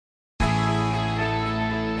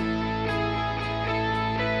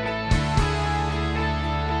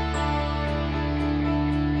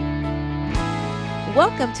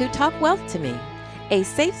Welcome to Talk Wealth to Me, a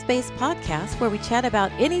safe space podcast where we chat about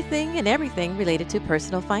anything and everything related to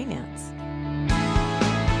personal finance.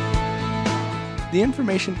 The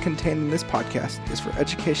information contained in this podcast is for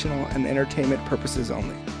educational and entertainment purposes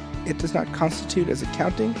only. It does not constitute as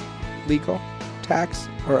accounting, legal, tax,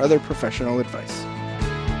 or other professional advice.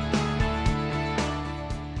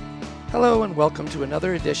 Hello and welcome to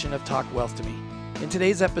another edition of Talk Wealth to Me. In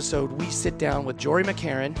today's episode, we sit down with Jory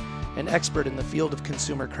McCarron, an expert in the field of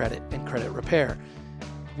consumer credit and credit repair.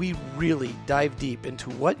 We really dive deep into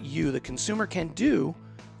what you, the consumer, can do,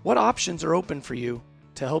 what options are open for you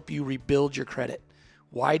to help you rebuild your credit.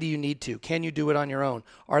 Why do you need to? Can you do it on your own?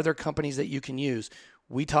 Are there companies that you can use?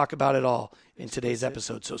 We talk about it all in today's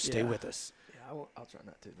episode, so stay with us. Yeah, I'll try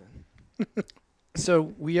not to then.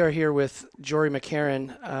 So we are here with Jory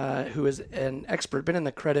McCarron, who is an expert, been in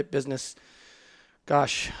the credit business,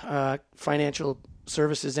 financial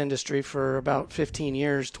services industry for about 15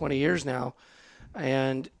 years, 20 years now.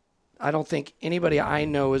 And I don't think anybody I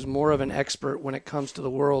know is more of an expert when it comes to the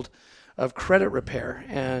world of credit repair.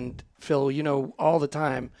 And Phil, you know, all the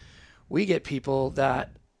time we get people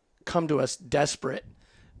that come to us desperate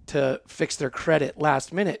to fix their credit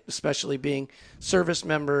last minute, especially being service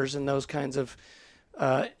members and those kinds of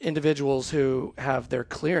individuals who have their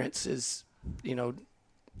clearance is, you know,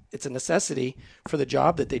 it's a necessity for the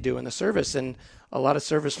job that they do in the service. And a lot of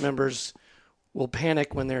service members will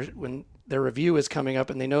panic when their review is coming up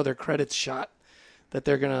and they know their credit's shot, that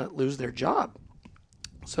they're going to lose their job,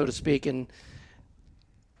 so to speak. And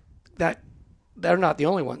that they're not the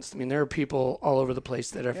only ones. I mean, there are people all over the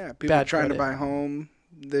place that are people bad trying credit. to buy a home.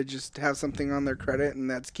 They just have something on their credit, and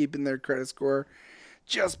that's keeping their credit score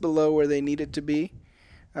just below where they need it to be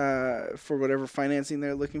for whatever financing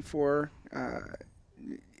they're looking for.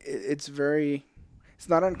 It's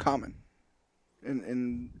not uncommon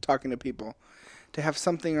in talking to people to have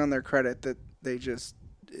something on their credit that they just,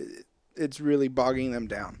 it's really bogging them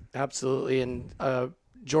down. Absolutely. And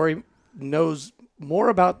Jory knows more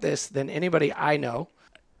about this than anybody I know.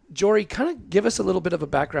 Jory, kind of give us a little bit of a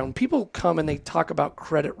background. People come and they talk about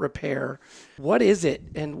credit repair. What is it,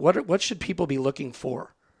 and what should people be looking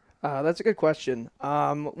for? That's a good question.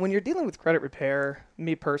 When you're dealing with credit repair,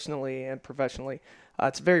 me personally and professionally,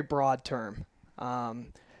 it's a very broad term.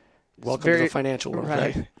 Welcome to the financial world,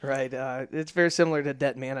 right? Right. It's very similar to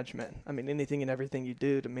debt management. I mean, anything and everything you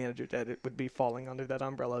do to manage your debt, it would be falling under that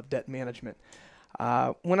umbrella of debt management.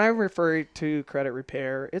 When I refer to credit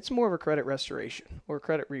repair, it's more of a credit restoration or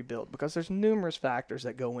credit rebuild because there's numerous factors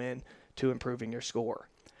that go in to improving your score.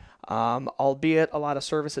 Albeit a lot of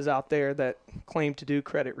services out there that claim to do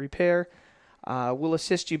credit repair will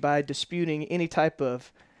assist you by disputing any type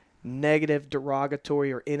of negative,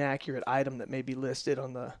 derogatory, or inaccurate item that may be listed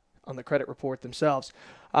on the credit report themselves.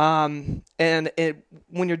 When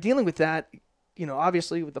you're dealing with that, you know,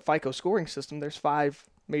 obviously with the FICO scoring system, there's 5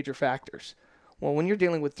 major factors. Well, when you're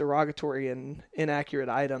dealing with derogatory and inaccurate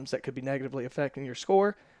items that could be negatively affecting your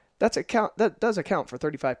score, that does account for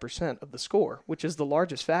 35% of the score, which is the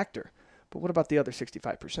largest factor. But what about the other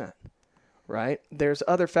 65%? Right? There's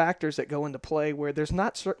other factors that go into play where there's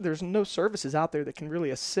no services out there that can really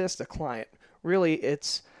assist a client. Really,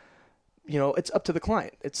 it's up to the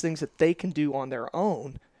client. It's things that they can do on their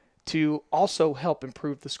own to also help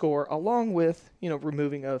improve the score, along with, you know,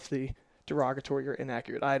 removing of the derogatory or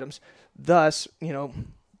inaccurate items. Thus, you know,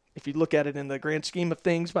 if you look at it in the grand scheme of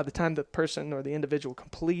things, by the time the person or the individual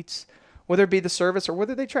completes, whether it be the service or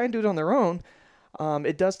whether they try and do it on their own,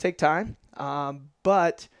 it does take time.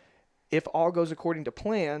 But if all goes according to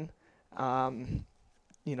plan,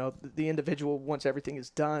 you know, the individual, once everything is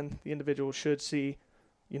done, the individual should see,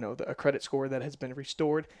 you know, a credit score that has been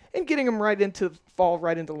restored and getting them fall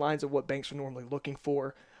right into the lines of what banks are normally looking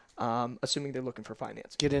for, assuming they're looking for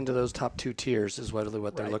finance. Get into those top 2 tiers is what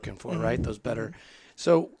they're looking for, Mm-hmm. right? Those better. Mm-hmm.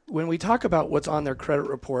 So when we talk about what's on their credit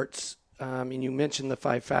reports, and you mentioned the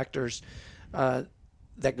 5 factors that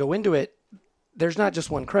go into it, there's not just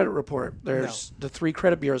one credit report. There's the 3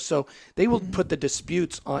 credit bureaus. So they will put the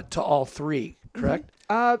disputes on to all 3, correct?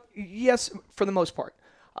 Yes, for the most part.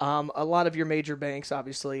 A lot of your major banks,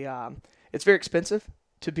 obviously, it's very expensive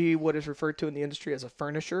to be what is referred to in the industry as a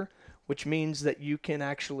furnisher, which means that you can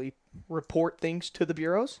actually report things to the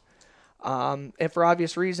bureaus. And for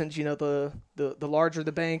obvious reasons, you know, the larger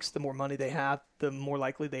the banks, the more money they have, the more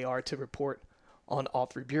likely they are to report on all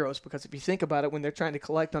 3 bureaus. Because if you think about it, when they're trying to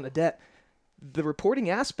collect on a debt, the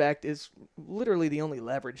reporting aspect is literally the only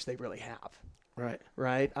leverage they really have.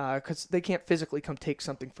 Right? Because they can't physically come take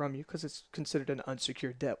something from you because it's considered an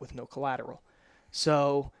unsecured debt with no collateral.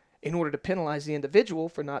 So in order to penalize the individual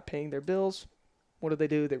for not paying their bills, what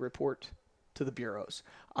do? They report to the bureaus.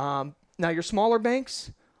 Now, your smaller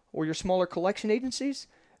banks or your smaller collection agencies,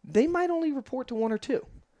 they might only report to one or two.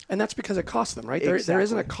 And that's because it costs them, right? Exactly. There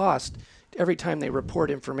isn't a cost every time they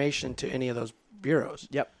report information to any of those bureaus.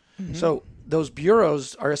 Yep. So those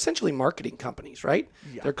bureaus are essentially marketing companies, right?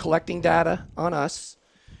 Yeah. They're collecting data on us,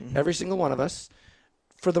 every single one of us,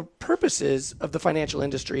 for the purposes of the financial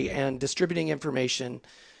industry and distributing information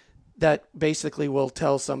that basically will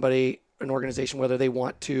tell somebody, an organization, whether they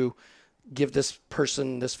want to give this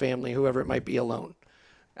person, this family, whoever it might be, a loan.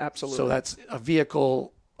 Absolutely. So that's a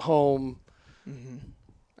vehicle, home,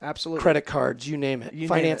 Absolutely. credit cards, you name it, You name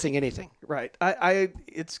financing anything. Right.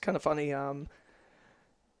 It's kind of funny.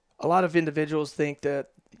 A lot of individuals think that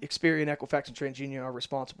Experian, Equifax, and TransUnion are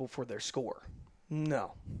responsible for their score.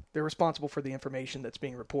 No. They're responsible for the information that's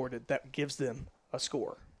being reported that gives them a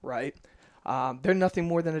score, right? They're nothing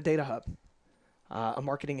more than a data hub, a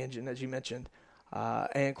marketing engine, as you mentioned.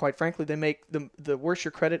 And quite frankly, they make the worse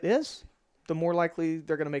your credit is, the more likely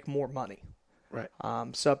they're going to make more money. Right.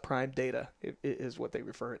 Subprime data is what they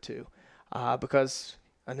refer it to. Because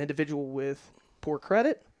an individual with poor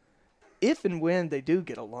credit, if and when they do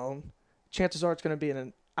get a loan, chances are it's going to be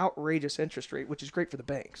an outrageous interest rate, which is great for the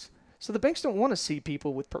banks. So the banks don't want to see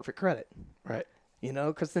people with perfect credit. Right.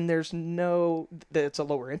 Because then it's a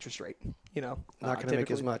lower interest rate, Not going to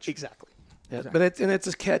make as much. Exactly. Yeah, Exactly. but it's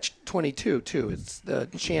a catch-22 too. It's the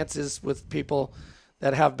chances with people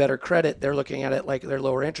that have better credit, they're looking at it like they're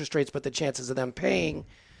lower interest rates, but the chances of them paying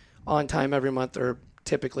on time every month are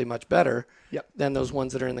typically much better than those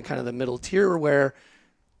ones that are in the kind of the middle tier where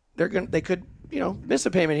they could miss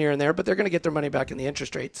a payment here and there, but they're going to get their money back in the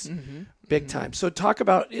interest rates big time. So talk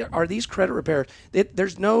about, are these credit repairs?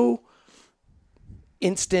 There's no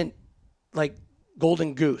instant like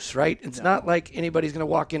golden goose, right? It's not like anybody's going to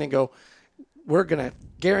walk in and go, we're going to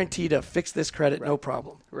guarantee to fix this credit, no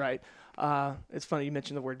problem. Right. It's funny you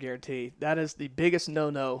mentioned the word guarantee. That is the biggest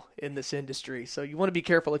no-no in this industry. So you want to be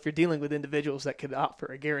careful if you're dealing with individuals that could offer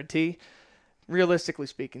a guarantee. Realistically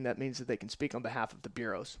speaking, that means that they can speak on behalf of the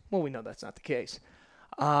bureaus. Well, we know that's not the case.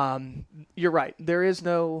 You're right. There is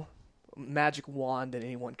no magic wand that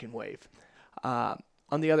anyone can wave. On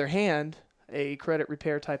the other hand, a credit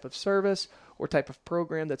repair type of service or type of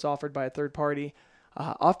program that's offered by a third party,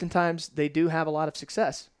 oftentimes they do have a lot of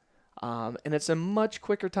success. And it's a much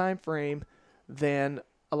quicker time frame than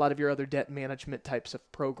a lot of your other debt management types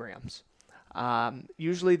of programs.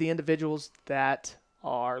 Usually the individuals that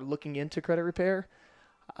are looking into credit repair,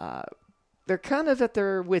 they're kind of at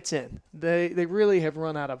their wits' end. They really have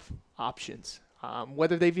run out of options.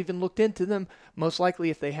 Whether they've even looked into them, most likely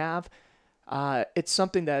if they have, it's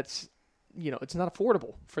something that's, it's not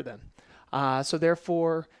affordable for them. So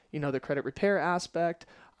therefore, the credit repair aspect,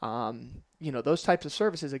 those types of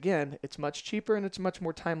services, again, it's much cheaper and it's much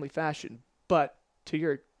more timely fashion. But to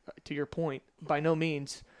your point, by no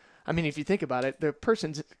means, I mean, if you think about it, the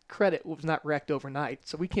person's credit was not wrecked overnight,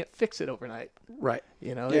 so we can't fix it overnight. Right.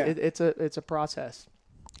 It's a process.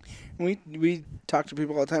 We talk to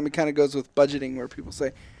people all the time. It kind of goes with budgeting, where people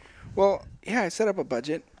say, "Well, yeah, I set up a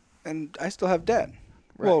budget, and I still have debt."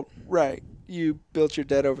 Right. Well, right. You built your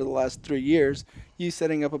debt over the last 3 years. You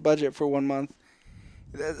setting up a budget for 1 month,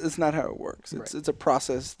 that's not how it works. It's a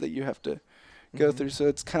process that you have to go through. So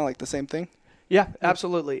it's kind of like the same thing. Yeah,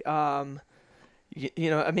 absolutely. Let's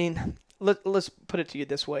put it to you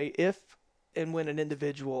this way. If and when an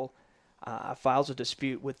individual files a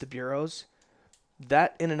dispute with the bureaus,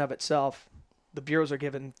 that in and of itself, the bureaus are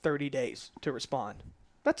given 30 days to respond.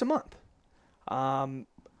 That's a month.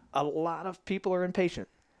 A lot of people are impatient,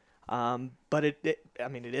 but it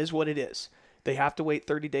is what it is. They have to wait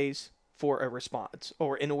 30 days for a response,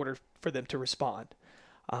 or in order for them to respond.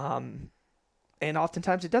 And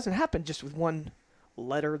oftentimes it doesn't happen just with one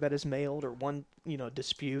letter that is mailed or one,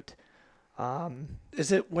 dispute.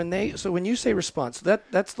 Is it when you say response,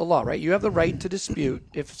 that's the law, right? You have the right to dispute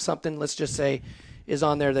if something, let's just say, is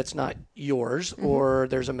on there that's not yours, or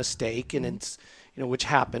there's a mistake, and it's, which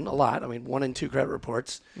happen a lot. I mean, 1 in 2 credit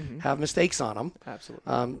reports have mistakes on them.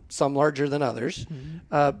 Absolutely. Some larger than others.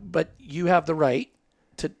 But you have the right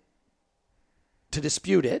to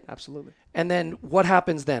dispute it. Absolutely. And then what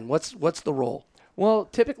happens then? What's the role? Well,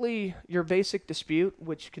 typically your basic dispute,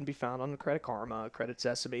 which can be found on Credit Karma, Credit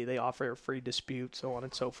Sesame, they offer a free dispute, so on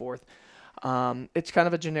and so forth. It's kind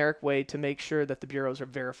of a generic way to make sure that the bureaus are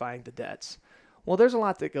verifying the debts. Well, there's a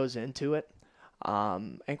lot that goes into it.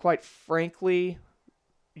 And quite frankly,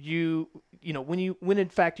 when in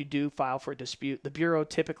fact you do file for a dispute, the bureau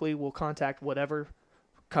typically will contact whatever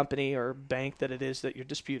company or bank that it is that you're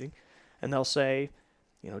disputing, and they'll say,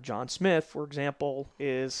 John Smith, for example,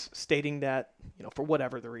 is stating that, for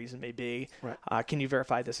whatever the reason may be, Right. Can you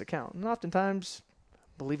verify this account? And oftentimes,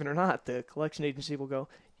 believe it or not, the collection agency will go,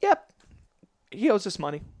 yep, he owes us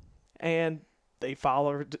money. And they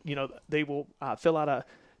they will fill out a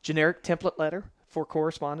generic template letter for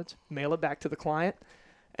correspondence, mail it back to the client.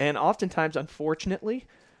 And oftentimes, unfortunately,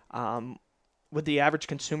 with the average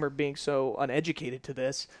consumer being so uneducated to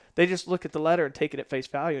this, they just look at the letter and take it at face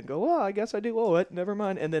value and go, I guess I do owe it, never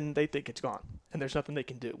mind. And then they think it's gone, and there's nothing they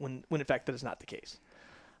can do, when in fact that is not the case.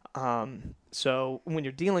 So when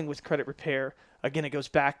you're dealing with credit repair, again, it goes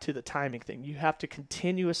back to the timing thing. You have to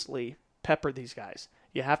continuously pepper these guys.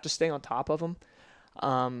 You have to stay on top of them.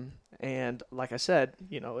 And like I said,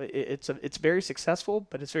 it's very successful,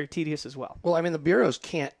 but it's very tedious as well. Well, I mean, the bureaus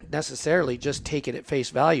can't necessarily just take it at face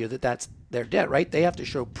value that that's their debt, right? They have to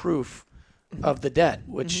show proof of the debt,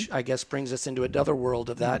 which I guess brings us into another world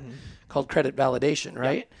of that called credit validation,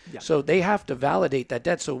 right? Yep. So they have to validate that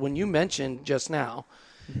debt. So when you mentioned just now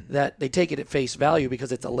that they take it at face value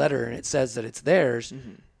because it's a letter and it says that it's theirs,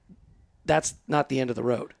 that's not the end of the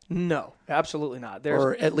road. No, absolutely not.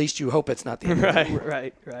 Or at least you hope it's not the end of the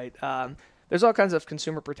road. Right. There's all kinds of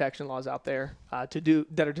consumer protection laws out there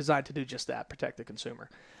that are designed to do just that, protect the consumer.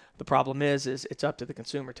 The problem is it's up to the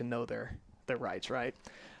consumer to know their rights, right?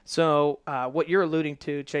 So what you're alluding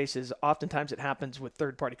to, Chase, is oftentimes it happens with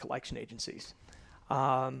third-party collection agencies.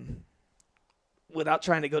 Without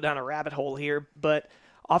trying to go down a rabbit hole here, but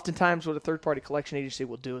oftentimes what a third-party collection agency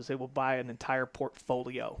will do is they will buy an entire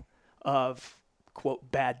portfolio of,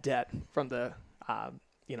 quote, bad debt from the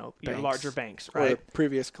your larger banks, right? Or a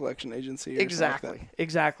previous collection agency. Or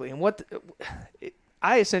Exactly. And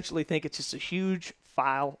I essentially think it's just a huge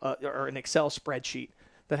file or an Excel spreadsheet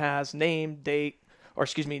that has name,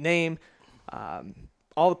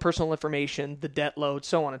 all the personal information, the debt load,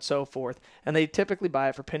 so on and so forth. And they typically buy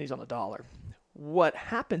it for pennies on the dollar. What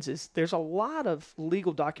happens is there's a lot of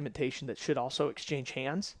legal documentation that should also exchange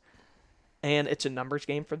hands, and it's a numbers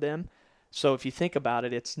game for them. So if you think about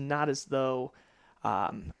it, it's not as though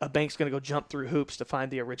a bank's going to go jump through hoops to find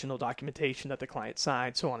the original documentation that the client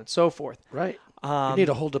signed, so on and so forth. Right. You need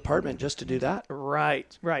a whole department just to do that.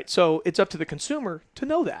 Right. So it's up to the consumer to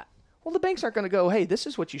know that. Well, the banks aren't going to go, hey, this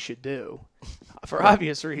is what you should do for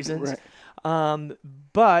obvious reasons. Right.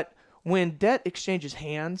 But when debt exchanges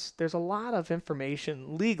hands, there's a lot of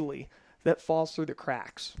information legally that falls through the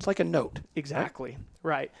cracks. It's like a note. Exactly.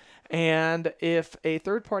 Right. And if a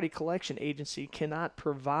third-party collection agency cannot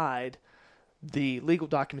provide the legal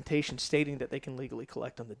documentation stating that they can legally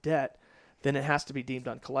collect on the debt, then it has to be deemed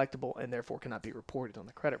uncollectible and therefore cannot be reported on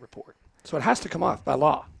the credit report. So it has to come off by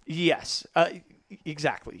law. Yes,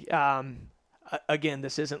 exactly. Again,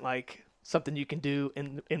 this isn't like something you can do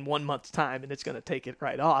in 1 month's time and it's going to take it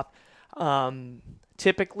right off.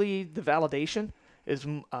 Typically, the validation is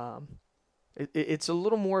it's a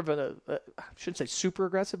little more of I shouldn't say super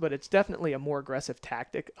aggressive, but it's definitely a more aggressive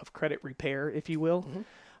tactic of credit repair, if you will.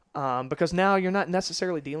 Because now you're not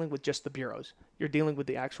necessarily dealing with just the bureaus. You're dealing with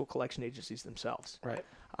the actual collection agencies themselves. Right.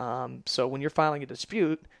 So when you're filing a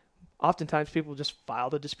dispute, oftentimes people just file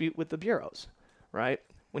the dispute with the bureaus, right?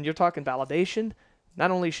 When you're talking validation,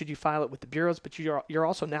 not only should you file it with the bureaus, but you're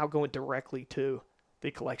also now going directly to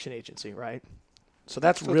the collection agency, right? So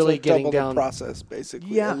that's So really it's like getting double down. the process,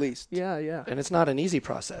 basically, at least. Yeah. And it's not an easy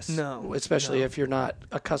process. No. Especially if you're not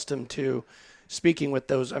accustomed to speaking with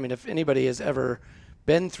those. I mean, if anybody has ever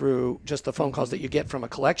been through just the phone calls that you get from a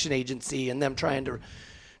collection agency and them trying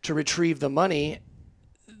to retrieve the money,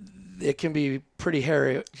 it can be pretty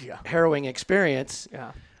harrowing experience.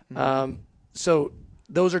 Yeah. So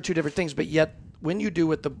those are two different things. But yet, when you do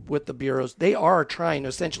with the bureaus, they are trying to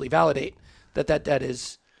essentially validate that debt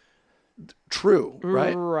is true,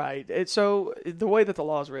 right? Right. So the way that the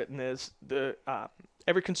law is written is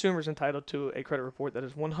every consumer is entitled to a credit report that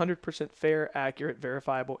is 100% fair, accurate,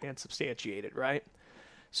 verifiable, and substantiated, right?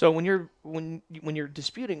 So when you're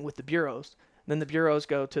disputing with the bureaus, then the bureaus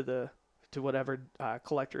go to whatever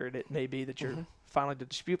collector it may be that you're filing the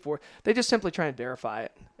dispute for. They just simply try and verify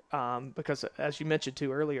it because, as you mentioned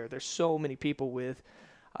too earlier, there's so many people with.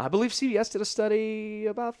 I believe CBS did a study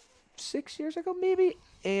about 6 years ago, maybe,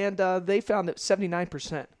 and they found that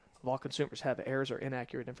 79% of all consumers have errors or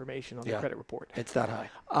inaccurate information on their credit report. It's that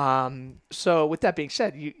high. So with that being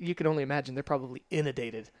said, you can only imagine they're probably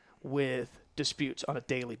inundated with disputes on a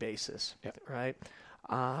daily basis, right?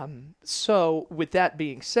 So with that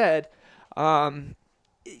being said, the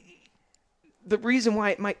reason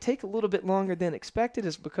why it might take a little bit longer than expected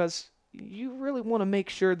is because you really want to make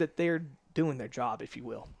sure that they're doing their job, if you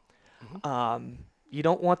will. You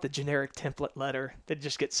don't want the generic template letter that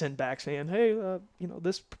just gets sent back saying, hey,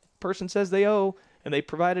 this person says they owe, and they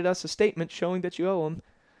provided us a statement showing that you owe them.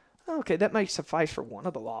 Okay, that might suffice for one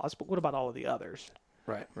of the laws, but what about all of the others?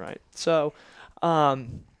 Right. So,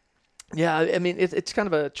 yeah, I mean, it's kind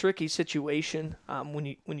of a tricky situation when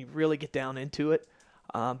you really get down into it.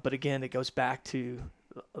 But again, it goes back to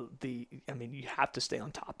you have to stay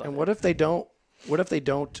on top of it. And what if they don't? What if they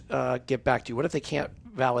don't get back to you? What if they can't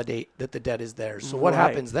validate that the debt is theirs? So what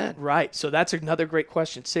happens then? Right. So that's another great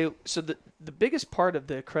question. So the biggest part of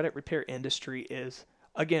the credit repair industry is,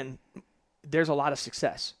 again, there's a lot of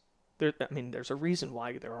success. There's a reason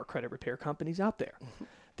why there are credit repair companies out there. Mm-hmm.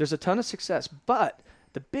 There's a ton of success, but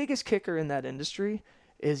the biggest kicker in that industry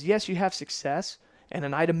is, yes, you have success, and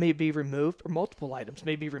an item may be removed, or multiple items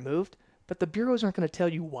may be removed, but the bureaus aren't going to tell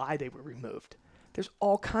you why they were removed. There's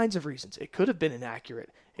all kinds of reasons. It could have been inaccurate.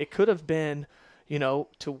 It could have been,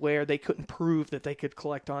 to where they couldn't prove that they could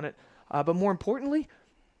collect on it. But more importantly,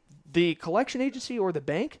 the collection agency or the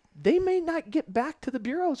bank, they may not get back to the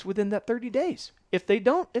bureaus within that 30 days. If they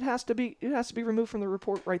don't, it has to be removed from the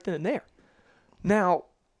report right then and there. Now,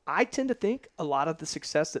 I tend to think a lot of the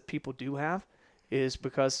success that people do have is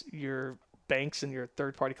because your banks and your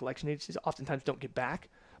third-party collection agencies oftentimes don't get back,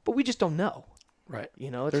 but we just don't know. Right.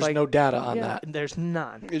 It's there's no data on that. There's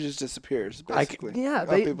none. It just disappears, basically. Yeah.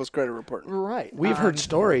 People's credit report. Right. We've heard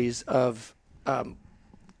stories of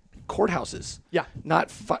courthouses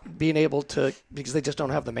not being able to, because they just don't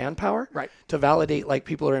have the manpower to validate, like,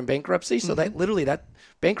 people are in bankruptcy. So that literally that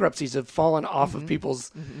bankruptcies have fallen off of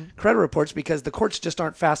people's credit reports because the courts just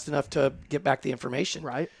aren't fast enough to get back the information.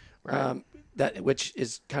 Right. Which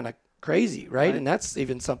is kind of crazy, right? And that's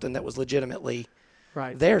even something that was legitimately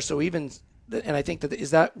there. So and I think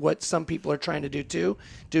is that what some people are trying to do too?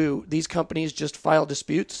 Do these companies just file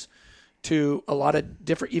disputes to a lot of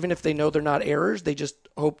different, even if they know they're not errors, they just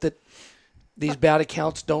hope that these bad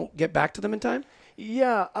accounts don't get back to them in time?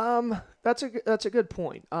 Yeah, that's a good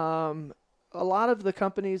point. A lot of the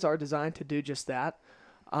companies are designed to do just that.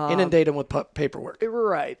 Inundate them with paperwork.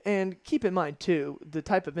 Right. And keep in mind, too, the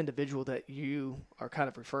type of individual that you are kind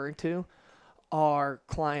of referring to are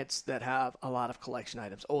clients that have a lot of collection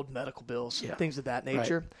items, old medical bills, things of that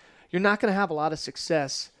nature. Right. You're not going to have a lot of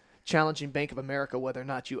success challenging Bank of America whether or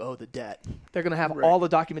not you owe the debt. They're going to have all the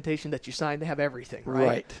documentation that you signed. They have everything,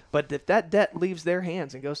 right? But if that debt leaves their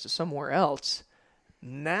hands and goes to somewhere else,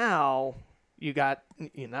 now you're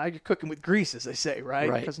cooking with grease, as they say,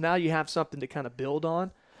 right? Because now you have something to kind of build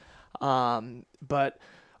on. But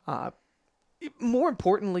more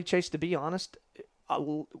importantly, Chase, to be honest,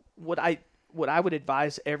 what I would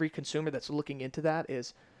advise every consumer that's looking into that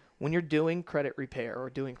is, when you're doing credit repair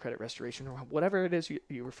or doing credit restoration or whatever it is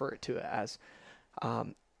you refer it to as,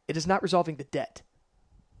 it is not resolving the debt.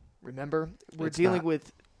 Remember, we're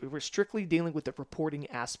strictly dealing with the reporting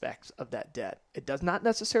aspects of that debt. It does not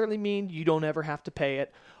necessarily mean you don't ever have to pay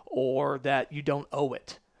it or that you don't owe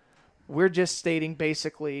it. We're just stating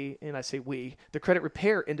basically, and I say the credit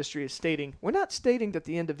repair industry is stating, we're not stating that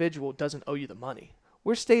the individual doesn't owe you the money.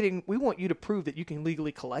 We're stating we want you to prove that you can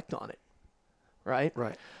legally collect on it. Right?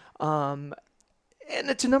 Right. And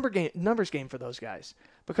it's a numbers game for those guys.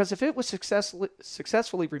 Because if it was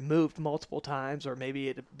successfully removed multiple times, or maybe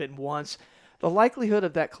it had been once, the likelihood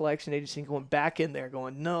of that collection agency going back in there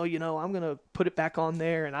going, no, I'm going to put it back on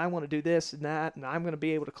there, and I want to do this and that, and I'm going to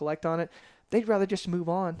be able to collect on it, they'd rather just move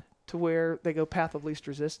on to where they go path of least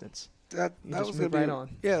resistance. That was move right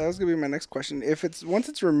on. Yeah, that was going to be my next question. Once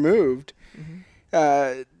it's removed,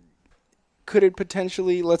 could it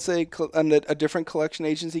potentially, let's say a different collection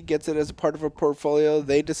agency gets it as a part of a portfolio,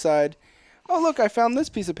 they decide, oh, look, I found this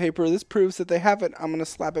piece of paper, this proves that they have it, I'm going to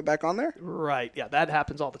slap it back on there? Right, yeah, that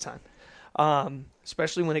happens all the time,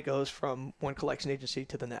 especially when it goes from one collection agency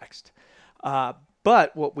to the next.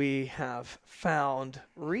 But what we have found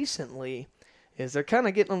recently is they're kind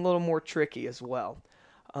of getting a little more tricky as well.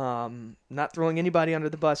 Not throwing anybody under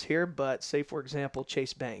the bus here, but say, for example,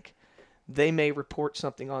 Chase Bank. They may report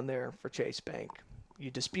something on there for Chase Bank.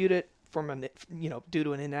 You dispute it due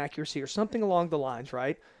to an inaccuracy or something along the lines,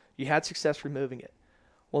 right? You had success removing it.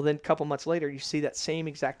 Well, then a couple months later, you see that same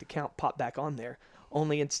exact account pop back on there.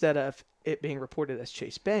 Only instead of it being reported as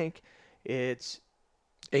Chase Bank, it's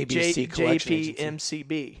ABC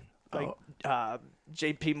JPMCB,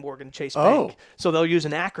 JP Morgan Chase Bank. So they'll use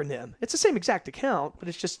an acronym. It's the same exact account, but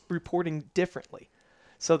it's just reporting differently.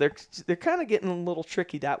 So they're kind of getting a little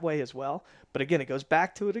tricky that way as well. But again, it goes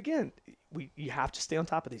back to it again. You have to stay on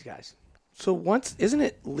top of these guys. So isn't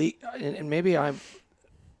it and maybe I've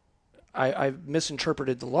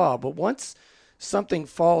misinterpreted the law, but once something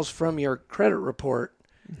falls from your credit report,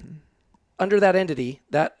 under that entity,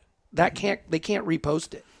 that can't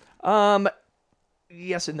repost it.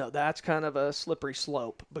 Yes and no. That's kind of a slippery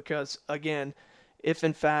slope because, again, if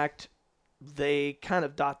in fact they kind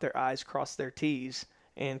of dot their I's, cross their T's,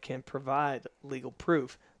 and can provide legal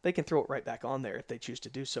proof, they can throw it right back on there if they choose to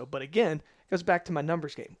do so. But again, it goes back to my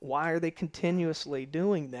numbers game. Why are they continuously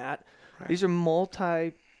doing that? Right. These are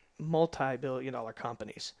multi-billion-dollar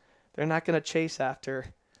companies. They're not going to chase after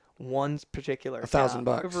one particular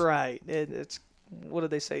 $1,000. Right. It's what do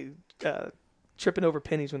they say? Tripping over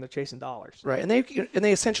pennies when they're chasing dollars. Right. And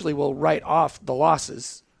they essentially will write off the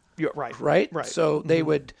losses. You're right. Right? Right. So they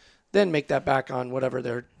would then make that back on whatever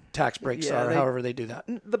their tax breaks are, however they do that.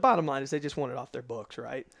 The bottom line is they just want it off their books,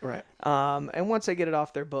 right? Right. And once they get it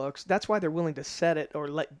off their books, that's why they're willing to sell it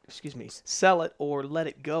or let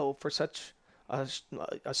it go for such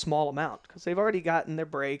a small amount, because they've already gotten their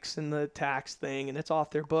breaks and the tax thing, and it's off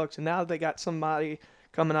their books. And now they got somebody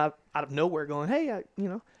coming out of nowhere going, hey,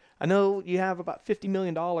 I know you have about $50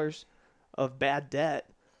 million of bad debt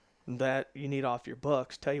that you need off your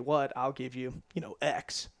books. Tell you what, I'll give you,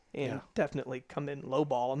 X, and definitely come in and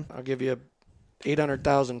lowball them. I'll give you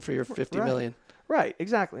 $800,000 for your $50 million. Right,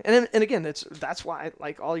 exactly. And again, that's why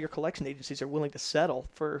like all your collection agencies are willing to settle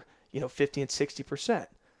for 50 and 60%,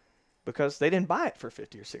 because they didn't buy it for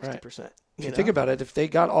 50 or 60%. Right. If you think about it, if they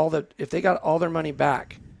got all their money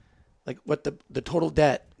back, like what the total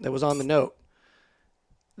debt that was on the note,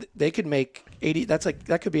 they could make 80.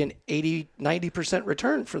 That could be an 80-90%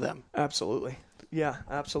 return for them. Absolutely. Yeah,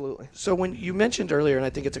 absolutely. So when you mentioned earlier, and I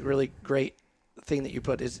think it's a really great thing that you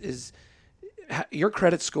put, is your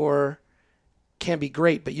credit score can be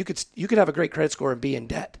great, but you could have a great credit score and be in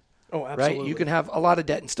debt. Oh, absolutely. Right? You can have a lot of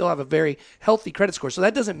debt and still have a very healthy credit score. So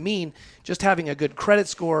that doesn't mean just having a good credit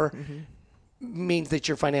score means that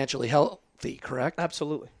you're financially healthy, correct?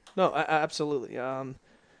 Absolutely. No, absolutely.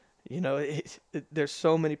 There's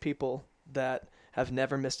so many people that have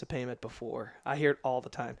never missed a payment before. I hear it all the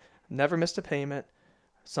time. Never missed a payment.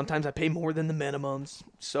 Sometimes I pay more than the minimums,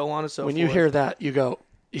 so on and so forth. When you hear that, you go,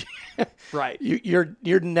 right.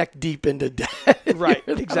 You're neck deep into debt. Right,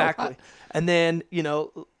 exactly. And then,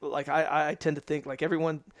 like I tend to think like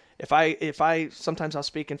everyone, if I sometimes I'll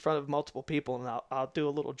speak in front of multiple people and I'll do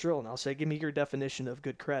a little drill and I'll say, give me your definition of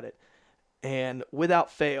good credit. And without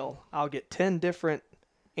fail, I'll get 10 different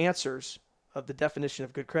answers of the definition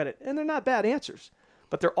of good credit. And they're not bad answers,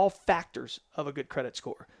 but they're all factors of a good credit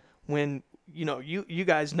score. When, you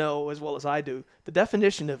guys know as well as I do, the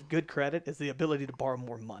definition of good credit is the ability to borrow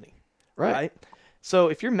more money. Right? So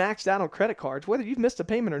if you're maxed out on credit cards, whether you've missed a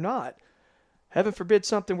payment or not, heaven forbid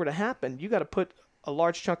something were to happen, you got to put a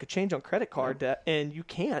large chunk of change on credit card debt, and you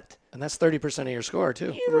can't. And that's 30% of your score,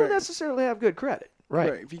 too. You don't necessarily have good credit.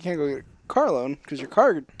 Right. If you can't go get a car loan because your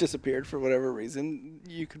car disappeared for whatever reason,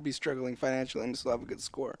 you could be struggling financially and still have a good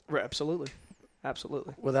score. Right, absolutely.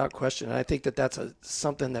 Without question. And I think that that's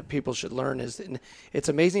something that people should learn. And it's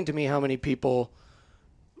amazing to me how many people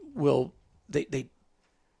will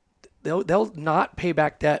they'll not pay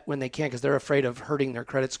back debt when they can because they're afraid of hurting their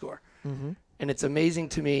credit score. Mm-hmm. And it's amazing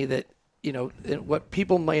to me that what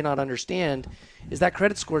people may not understand is that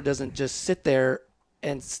credit score doesn't just sit there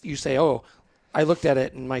and you say, oh, I looked at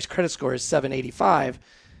it and my credit score is 785.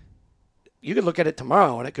 You could look at it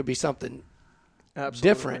tomorrow and it could be something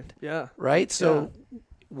different. Yeah. Right? So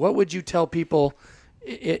what would you tell people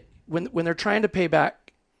when they're trying to pay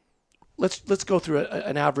back? Let's go through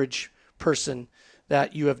an average person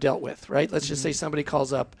that you have dealt with, right? Let's just say somebody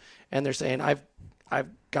calls up and they're saying, I've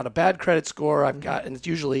got a bad credit score. and it's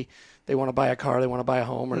usually they want to buy a car, they want to buy a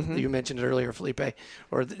home, or you mentioned it earlier, Felipe,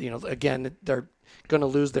 or again, they're going to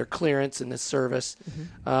lose their clearance in this service.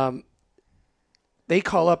 They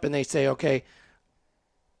call up and they say, okay,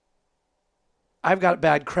 I've got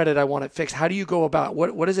bad credit, I want it fixed. How do you go about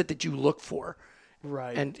what is it that you look for?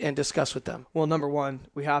 Right. And discuss with them? Well, number one,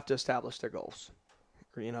 we have to establish their goals.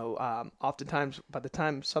 Oftentimes by the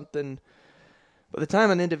time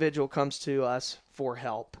an individual comes to us for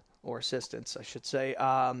help or assistance, I should say,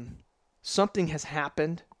 something has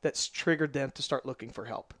happened that's triggered them to start looking for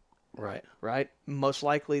help. Right. Most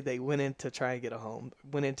likely they went in to try and get a home,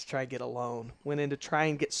 went in to try and get a loan, went in to try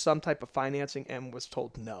and get some type of financing and was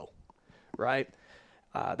told no. Right.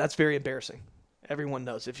 That's very embarrassing. Everyone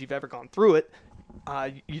knows if you've ever gone through it,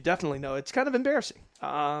 you definitely know it's kind of embarrassing.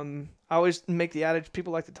 I always make the adage,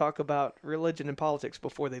 people like to talk about religion and politics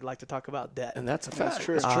before they like to talk about debt. And that's a fact. That's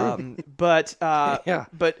true. It's true. But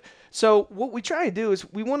so what we try and do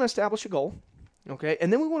is we want to establish a goal. Okay.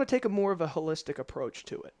 And then we want to take a more of a holistic approach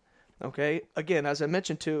to it. Okay. Again, as I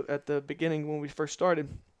mentioned at the beginning when we first started,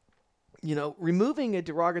 removing a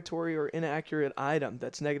derogatory or inaccurate item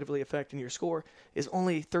that's negatively affecting your score is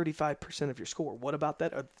only 35% of your score. What about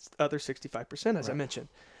that other 65%, as I mentioned?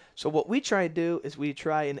 So what we try to do is we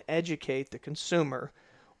try and educate the consumer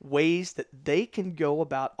ways that they can go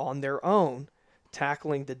about on their own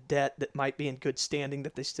tackling the debt that might be in good standing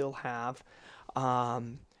that they still have,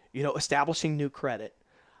 establishing new credit.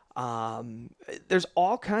 There's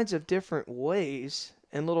all kinds of different ways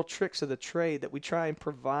and little tricks of the trade that we try and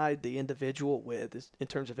provide the individual with in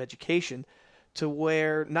terms of education, to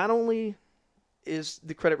where not only is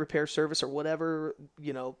the credit repair service or whatever,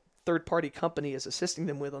 third-party company is assisting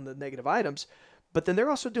them with on the negative items, but then they're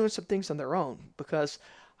also doing some things on their own, because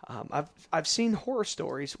I've seen horror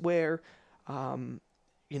stories where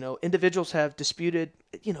individuals have disputed,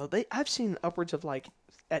 I've seen upwards of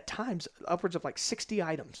 60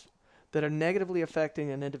 items that are negatively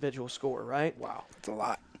affecting an individual score, right? Wow, that's a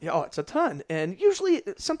lot. Yeah, it's a ton. And usually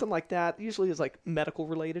something like that is like medical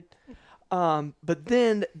related. But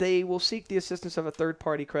then they will seek the assistance of a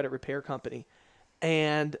third-party credit repair company.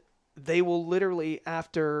 And they will literally,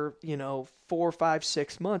 after, 4, 5,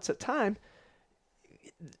 6 months at time,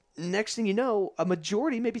 next thing you know, a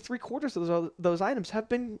majority, maybe 3/4 of those items have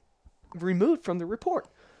been removed from the report.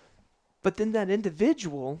 But then that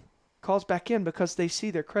individual calls back in because they see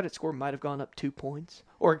their credit score might have gone up 2 points,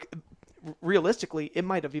 or realistically, it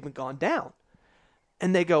might have even gone down.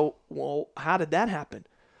 And they go, well, how did that happen?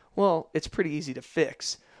 Well, it's pretty easy to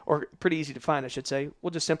fix, or pretty easy to find, I should say.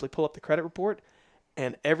 We'll just simply pull up the credit report,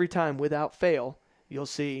 and every time, without fail, you'll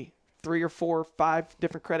see 3 or 4 or 5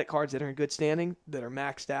 different credit cards that are in good standing that are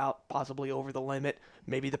maxed out, possibly over the limit.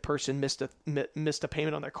 Maybe the person missed a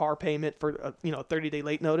payment on their car payment for a 30-day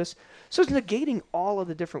late notice. So it's negating all of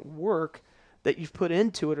the different work that you've put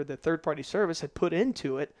into it, or the third-party service had put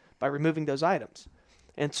into it, by removing those items.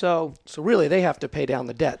 And so really they have to pay down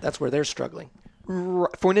the debt. That's where they're struggling.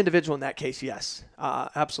 For an individual in that case, yes,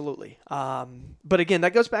 absolutely. But again,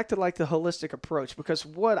 that goes back to the holistic approach, because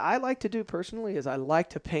what I like to do personally is I like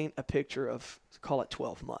to paint a picture of, call it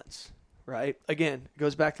 12 months, right? Again, it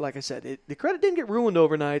goes back to, like I said, the credit didn't get ruined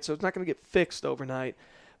overnight, so it's not going to get fixed overnight.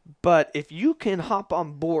 But if you can hop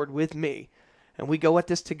on board with me and we go at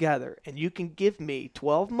this together, and you can give me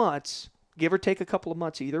 12 months, give or take a couple of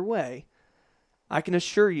months either way, I can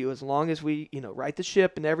assure you, as long as we, right the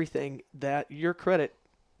ship and everything, that your credit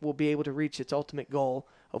will be able to reach its ultimate goal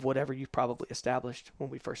of whatever you've probably established when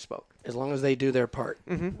we first spoke. As long as they do their part,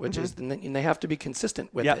 which is, and they have to be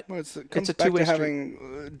consistent with it. Well, it comes back to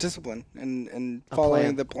having discipline and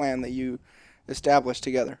following the plan that you established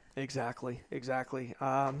together. Exactly.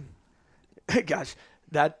 Gosh,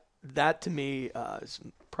 that to me is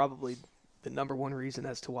probably the number one reason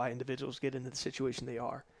as to why individuals get into the situation they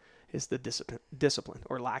are. Is the discipline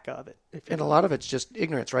or lack of it. And a lot of it's just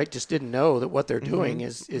ignorance, right? Just didn't know that what they're doing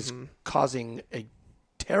is causing a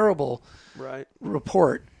terrible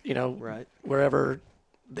report, wherever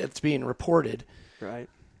it's being reported. Right.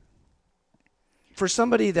 For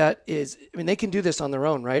somebody that is, they can do this on their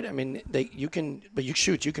own, right? You can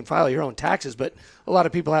file your own taxes, but a lot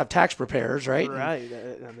of people have tax preparers, right? Right.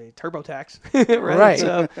 TurboTax. Right.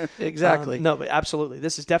 So, exactly. No, but absolutely.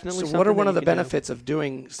 This is definitely something. So what are one of the benefits of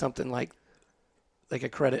doing something like a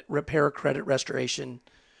credit repair, credit restoration?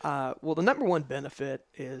 Well, the number one benefit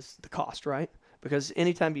is the cost, right? Because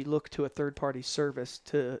anytime you look to a third-party service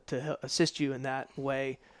to assist you in that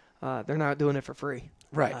way, they're not doing it for free.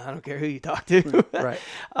 Right. I don't care who you talk to. Right.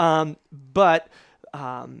 But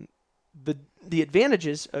the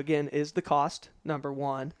advantages, again, is the cost, number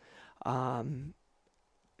one.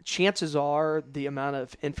 Chances are the amount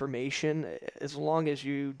of information, as long as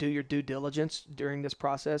you do your due diligence during this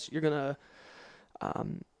process, you're going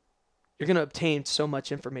to obtain so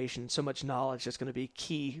much information, so much knowledge that's going to be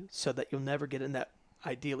key, so that you'll never get in that,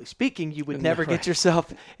 ideally speaking, you would never get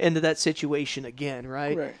yourself into that situation again,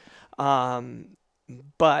 right? Right.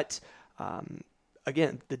 But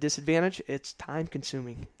again, the disadvantage, it's time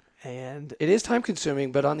consuming. And it is time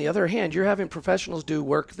consuming, but on the other hand, you're having professionals do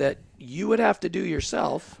work that you would have to do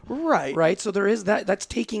yourself. Right. Right. So there is that's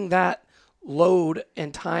taking that load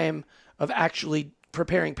and time of actually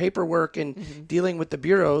preparing paperwork and dealing with the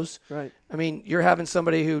bureaus. Right. You're having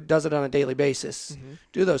somebody who does it on a daily basis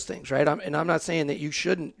do those things, right? And I'm not saying that you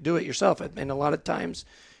shouldn't do it yourself. And a lot of times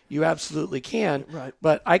you absolutely can. Right.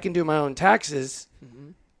 But I can do my own taxes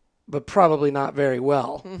but probably not very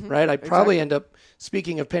well, right? I'd probably end up,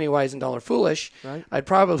 speaking of penny wise and dollar foolish, Right. I'd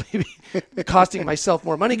probably be costing myself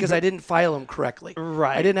more money because I didn't file them correctly.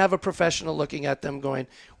 Right. I didn't have a professional looking at them going,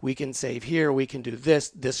 we can save here, we can do this.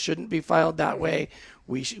 This shouldn't be filed that way.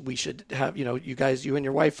 We should have, you guys, you and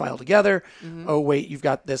your wife file together. Oh, wait, you've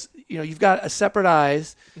got this, you've got a separate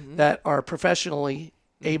eyes that are professionally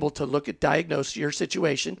able to diagnose your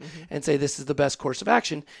situation and say, this is the best course of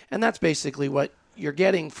action. And that's basically what you're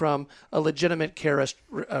getting from a legitimate credit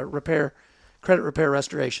repair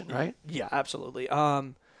restoration, right? Yeah, absolutely.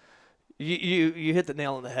 You hit the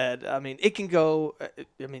nail on the head. I mean, it can go.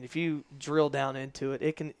 I mean, if you drill down into it,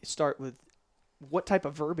 it can start with what type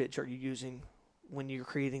of verbiage are you using when you're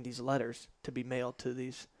creating these letters to be mailed to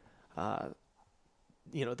these, the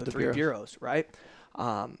three bureaus, right?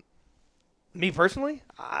 Me personally,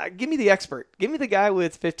 give me the expert. Give me the guy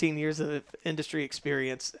with 15 years of industry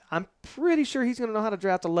experience. I'm pretty sure he's going to know how to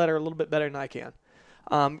draft a letter a little bit better than I can.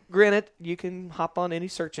 Granted, you can hop on any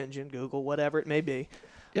search engine, Google, whatever it may be,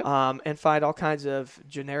 Yep. And find all kinds of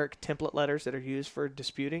generic template letters that are used for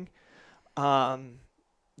disputing.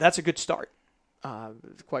 That's a good start,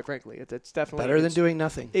 quite frankly. It's definitely Better than doing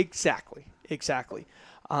nothing. Exactly.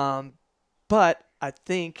 But I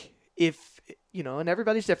think if, and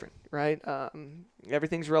everybody's different, right?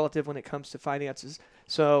 Everything's relative when it comes to finances.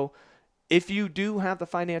 So if you do have the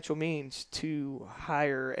financial means to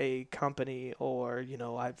hire a company or,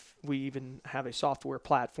 we even have a software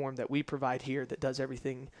platform that we provide here that does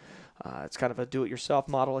everything. It's kind of a do-it-yourself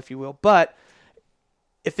model, if you will. But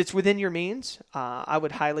if it's within your means, I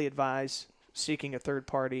would highly advise seeking a third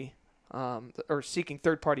party or seeking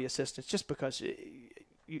third-party assistance just because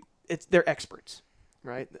they're experts,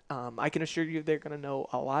 right? I can assure you they're going to know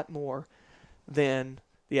a lot more than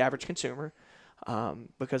the average consumer.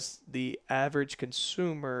 Because the average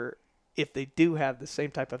consumer, if they do have the same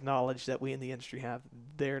type of knowledge that we in the industry have,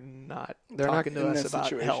 they're not talking to us about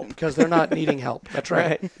help. Because they're not needing help. That's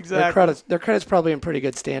right. Exactly. Their credit's probably in pretty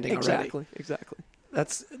good standing already. Exactly.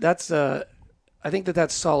 That's I think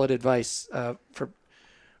that's solid advice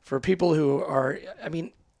for people who are, I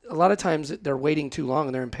mean, a lot of times they're waiting too long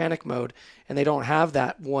and they're in panic mode and they don't have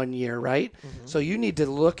that 1 year, right? So you need to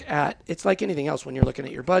look at, it's like anything else when you're looking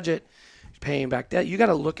at your budget, paying back debt, you got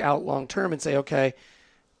to look out long term and say, okay,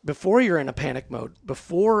 before you're in a panic mode,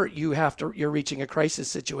 before you're reaching a crisis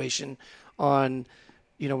situation on,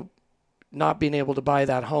 not being able to buy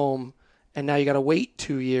that home, and now you got to wait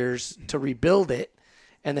 2 years to rebuild it,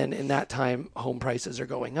 and then in that time, home prices are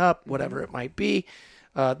going up, whatever it might be.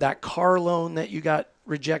 That car loan that you got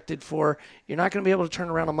rejected for, you're not going to be able to turn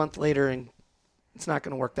around a month later, and it's not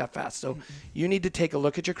going to work that fast. So you need to take a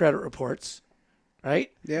look at your credit reports.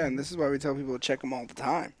 Right? Yeah, and this is why we tell people to check them all the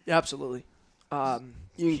time. Absolutely. You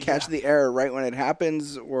can catch the error right when it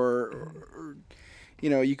happens, or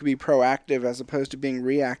you can be proactive as opposed to being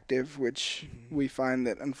reactive, which we find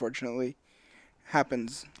that unfortunately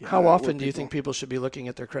happens. How often do you think people should be looking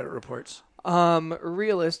at their credit reports?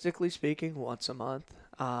 Realistically speaking, once a month.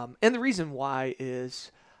 And the reason why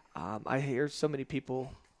is I hear so many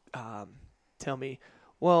people tell me,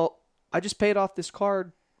 well, I just paid off this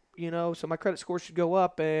card, so my credit score should go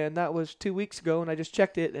up, and that was 2 weeks ago, and I just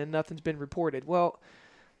checked it, and nothing's been reported. Well,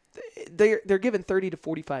 they're given 30 to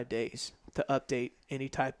 45 days to update any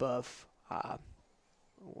type of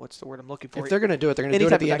what's the word I'm looking for? If they're going to do it, they're going to do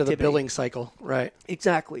it at the end of the billing cycle, right?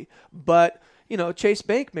 Exactly. But Chase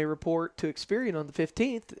Bank may report to Experian on the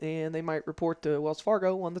 15th, and they might report to Wells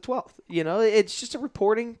Fargo on the 12th. It's just a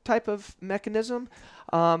reporting type of mechanism.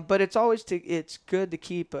 But it's good to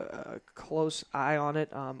keep a close eye on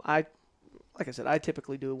it. Like I said, I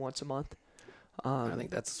typically do it once a month. I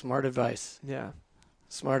think that's smart advice. Yeah.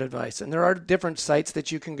 Smart advice. And there are different sites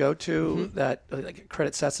that you can go to that, like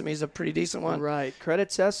Credit Sesame is a pretty decent one. Right.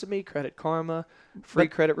 Credit Sesame, Credit Karma, Free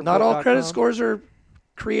Credit Report. Not all credit scores are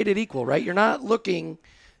created equal, right? You're not looking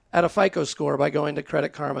at a FICO score by going to Credit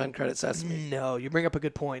Karma and Credit Sesame. No, you bring up a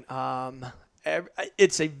good point.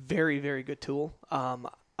 It's a very, very good tool.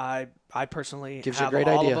 I personally Gives have you a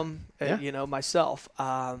great all idea. of them, Yeah. myself.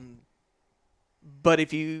 But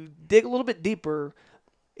if you dig a little bit deeper,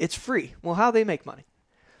 it's free. Well, how they make money,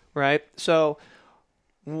 right? So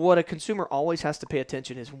what a consumer always has to pay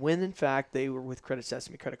attention is when, in fact, they were with Credit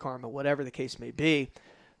Sesame, Credit Karma, whatever the case may be,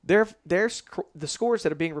 the scores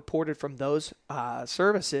that are being reported from those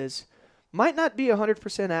services might not be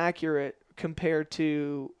 100% accurate compared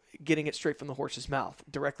to getting it straight from the horse's mouth,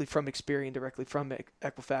 directly from Experian, directly from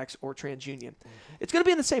Equifax or TransUnion. It's going to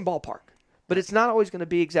be in the same ballpark, but it's not always going to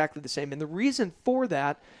be exactly the same. And the reason for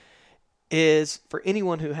that is for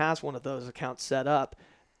anyone who has one of those accounts set up,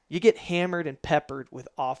 You get hammered and peppered with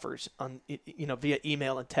offers on, via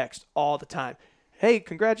email and text all the time. Hey,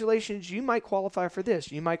 congratulations, you might qualify for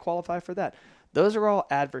this. You might qualify for that. Those are all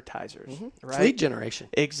advertisers, right? It's lead generation.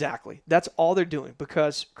 Exactly. That's all they're doing,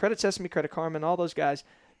 because Credit Sesame, Credit Karma, and all those guys,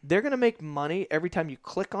 they're going to make money every time you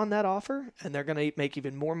click on that offer, and they're going to make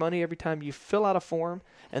even more money every time you fill out a form,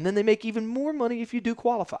 and then they make even more money if you do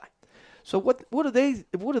qualify. So what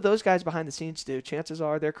do those guys behind the scenes do? Chances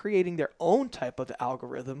are they're creating their own type of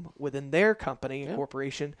algorithm within their company and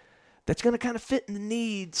corporation that's going to kind of fit in the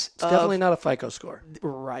needs. It's definitely not a FICO score.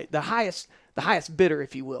 Right. The highest bidder,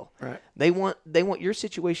 if you will. Right. They want your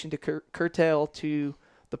situation to curtail to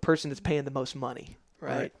the person that's paying the most money.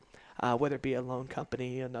 Right. Whether it be a loan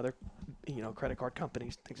company, another, credit card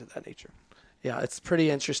companies, things of that nature. Yeah, it's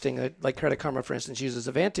pretty interesting. Like Credit Karma, for instance, uses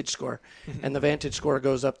a Vantage score, and the Vantage score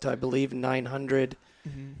goes up to, I believe, 900,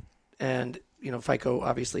 and FICO,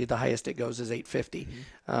 obviously, the highest it goes is 850.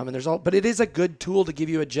 But it is a good tool to give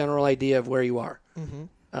you a general idea of where you are.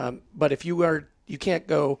 But if you can't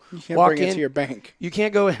go walk bring in it to your bank. You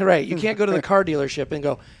can't go right. You can't go to the car dealership and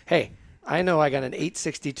go, hey, I know I got an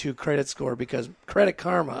 862 credit score because Credit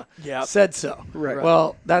Karma said so. Right.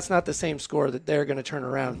 Well, that's not the same score that they're going to turn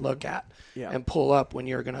around and look at and pull up when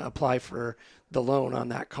you're going to apply for the loan on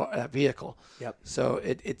that vehicle. Yep. So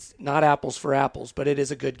it's not apples for apples, but it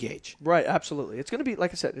is a good gauge. Right, absolutely. It's going to be,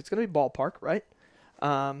 like I said, it's going to be ballpark, right?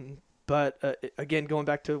 But again, going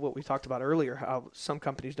back to what we talked about earlier, how some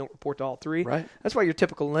companies don't report to all three. Right. That's why your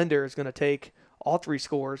typical lender is going to take all three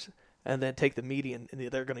scores and then take the median, and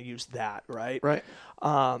they're going to use that, right? Right.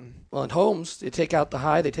 Well, in homes, they take out the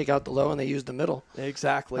high, they take out the low, and they use the middle.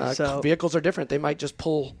 Exactly. So vehicles are different. They might just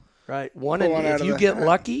pull one, pull and if you get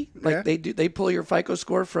lucky, like they do, they pull your FICO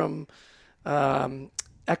score from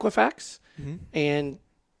Equifax, and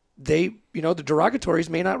they, the derogatories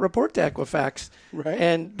may not report to Equifax,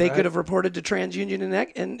 and they could have reported to TransUnion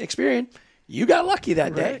and Experian. You got lucky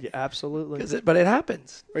that day. Yeah, absolutely. But it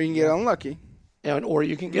happens. Or you can get unlucky. Or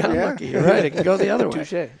you can get unlucky. You're right. It can go the other way.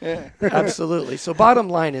 Touché. Yeah. Absolutely. So bottom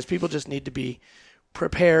line is people just need to be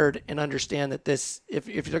prepared and understand that this, if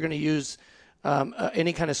they're going to use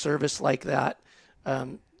any kind of service like that,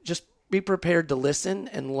 just be prepared to listen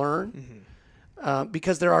and learn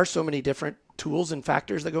because there are so many different tools and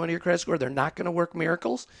factors that go into your credit score. They're not going to work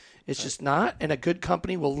miracles. It's just not. And a good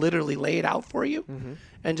company will literally lay it out for you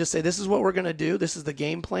and just say, this is what we're going to do. This is the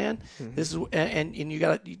game plan. This is, and you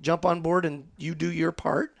got to jump on board and you do your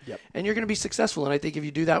part and you're going to be successful. And I think if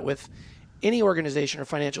you do that with any organization or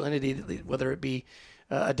financial entity, whether it be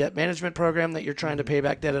a debt management program that you're trying to pay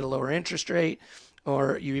back debt at a lower interest rate,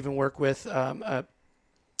 or you even work with,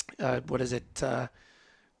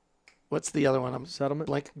 what's the other one?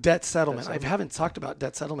 Settlement? Debt settlement. I haven't talked about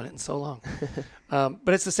debt settlement in so long.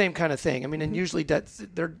 But it's the same kind of thing. I mean, and usually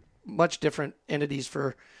they're much different entities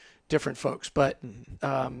for different folks, but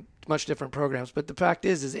much different programs. But the fact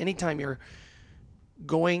is anytime you're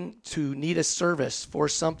going to need a service for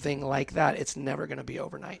something like that, it's never going to be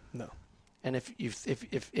overnight. No. And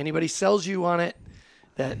if anybody sells you on it,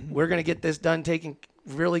 that we're going to get this done taken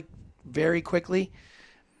really very quickly,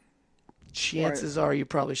 chances are you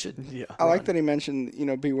probably should. Yeah. I like that he mentioned,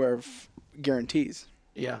 beware of guarantees.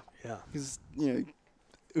 Yeah. Yeah. Because,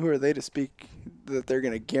 who are they to speak that they're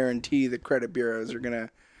going to guarantee the credit bureaus are going to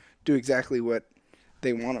do exactly what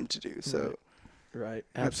they want them to do? So right.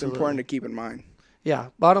 That's Absolutely. important to keep in mind. Yeah.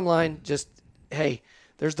 Bottom line, just, hey,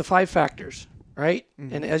 there's the 5 factors, right?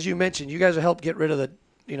 And as you mentioned, you guys will help get rid of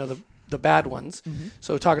the bad ones.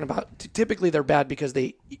 So talking about typically they're bad because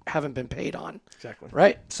they haven't been paid on. Exactly.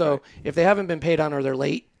 Right? So if they haven't been paid on or they're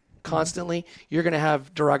late constantly, you're going to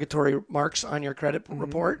have derogatory marks on your credit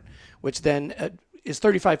report, which then is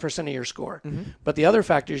 35% of your score. But the other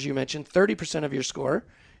factors you mentioned, 30% of your score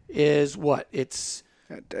is what? It's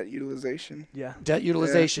debt utilization. Yeah. Debt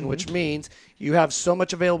utilization, which means you have so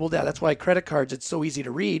much available debt. That's why credit cards, it's so easy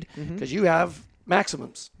to read because you have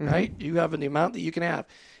maximums, right? You have the amount that you can have.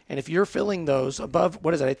 And if you're filling those above,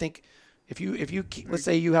 what is it? I think if you let's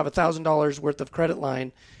say you have $1,000 worth of credit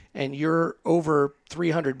line and you're over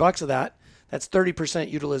 $300 of that, that's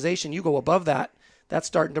 30% utilization. You go above that, that's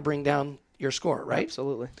starting to bring down your score, right?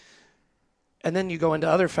 Absolutely. And then you go into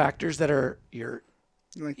other factors that are your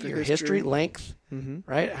history, length,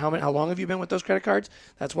 right? How long have you been with those credit cards?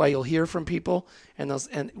 That's why you'll hear from people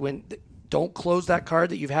don't close that card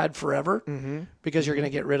that you've had forever because you're going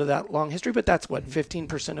to get rid of that long history. But that's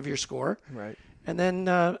 15% of your score. Right. And then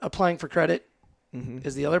applying for credit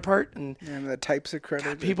is the other part. And the types of credit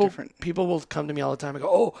are people different. People will come to me all the time and go,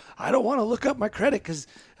 "Oh, I don't want to look up my credit because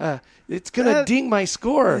it's gonna ding my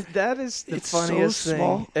score." That is the It's funniest so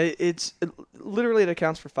small. thing. It's literally, it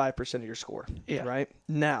accounts for 5% of your score. Yeah. Right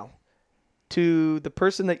now, to the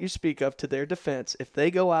person that you speak of, to their defense, if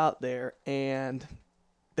they go out there and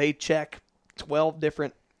they check 12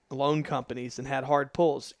 different loan companies and had hard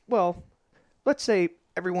pulls, well, let's say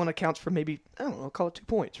everyone accounts for maybe, I don't know, call it 2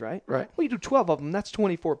 points, right? Right. Well, you do 12 of them, that's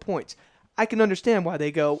 24 points. I can understand why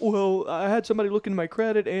they go, well, I had somebody look into my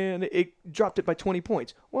credit and it dropped it by 20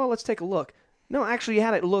 points. Well, let's take a look. No, actually, you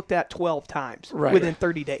had it looked at 12 times within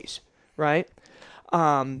 30 days, right?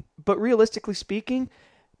 But realistically speaking,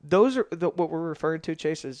 those are what we're referring to,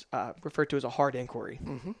 Chase, is referred to as a hard inquiry.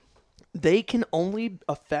 Mm-hmm. They can only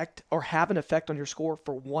affect or have an effect on your score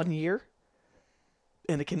for 1 year,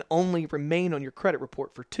 and it can only remain on your credit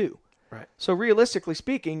report for 2. Right. So realistically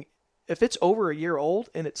speaking, if it's over a year old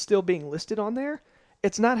and it's still being listed on there,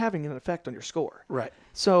 it's not having an effect on your score. Right.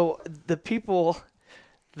 So the people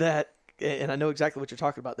that, and I know exactly what you're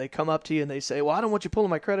talking about, they come up to you and they say, well, I don't want you pulling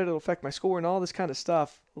my credit, it'll affect my score and all this kind of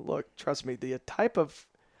stuff. Look, trust me, the type of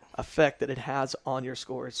effect that it has on your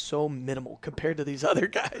score is so minimal compared to these other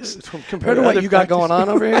guys. Compared to what you got going on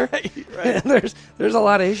over here, right. there's a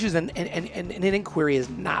lot of issues, and an inquiry is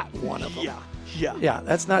not one of them. Yeah,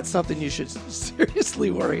 that's not something you should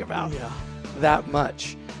seriously worry about that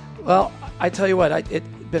much. Well, I tell you what, it's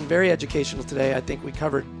been very educational today. I think we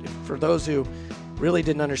covered, for those who really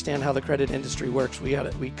didn't understand how the credit industry works, we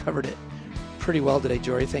covered it pretty well today,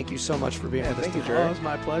 Jory. Thank you so much for being with us today. Oh, it was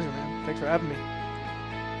my pleasure, man. Thanks for having me.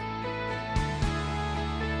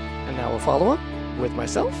 And now we'll follow up with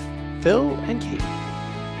myself, Phil, and Katie.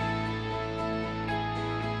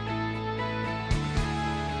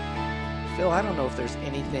 Phil, I don't know if there's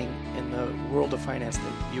anything in the world of finance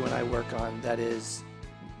that you and I work on that is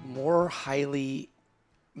more highly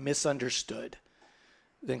misunderstood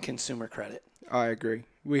than consumer credit. I agree.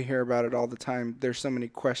 We hear about it all the time. There's so many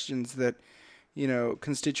questions that,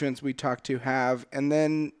 constituents we talk to have. And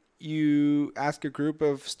then you ask a group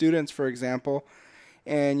of students, for example,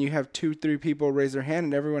 and you have 2-3 people raise their hand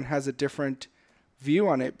and everyone has a different view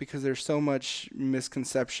on it because there's so much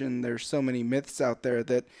misconception. There's so many myths out there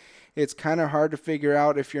that it's kind of hard to figure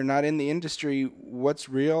out, if you're not in the industry, what's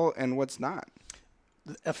real and what's not.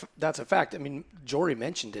 That's a fact. I mean, Jory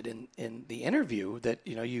mentioned it in the interview that,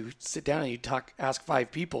 you sit down and you ask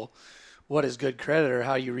 5 people what is good credit or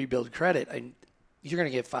how you rebuild credit, and you're going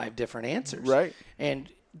to get 5 different answers. Right. And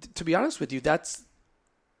to be honest with you, that's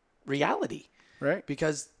reality. Right.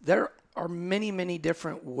 Because there are many, many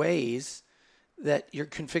different ways that you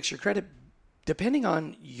can fix your credit depending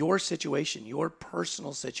on your situation, your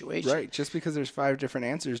personal situation. Right. Just because there's 5 different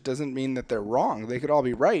answers doesn't mean that they're wrong. They could all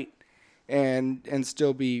be right and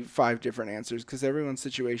still be 5 different answers because everyone's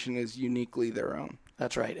situation is uniquely their own.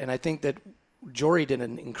 That's right. And I think that Jory did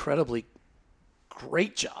an incredibly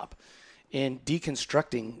great job in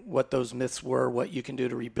deconstructing what those myths were, what you can do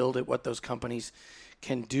to rebuild it, what those companies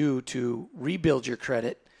can do to rebuild your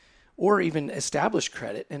credit or even establish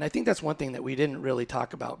credit. And I think that's one thing that we didn't really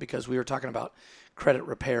talk about because we were talking about credit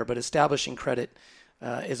repair, but establishing credit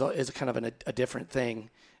is kind of a different thing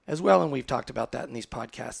as well. And we've talked about that in these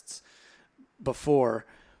podcasts before,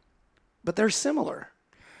 but they're similar.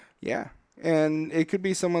 Yeah. And it could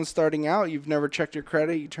be someone starting out. You've never checked your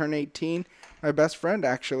credit. You turn 18. My best friend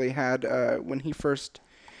actually had,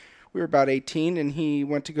 we were about 18, and he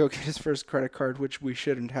went to go get his first credit card, which we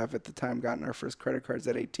shouldn't have at the time gotten our first credit cards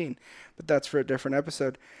at 18. But that's for a different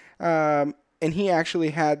episode. And he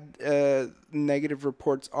actually had negative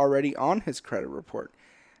reports already on his credit report.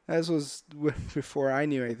 This was before I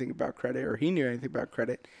knew anything about credit or he knew anything about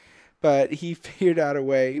credit. But he figured out a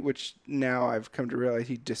way, which now I've come to realize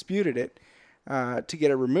he disputed it, to get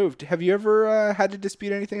it removed. Have you ever had to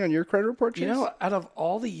dispute anything on your credit report, Chase? Out of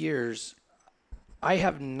all the years, I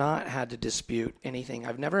have not had to dispute anything.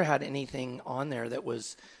 I've never had anything on there that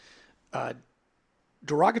was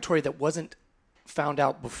derogatory that wasn't found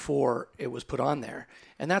out before it was put on there.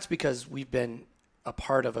 And that's because we've been a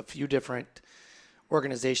part of a few different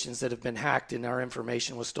organizations that have been hacked and our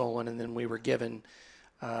information was stolen, and then we were given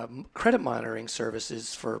credit monitoring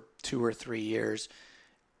services for 2 or 3 years.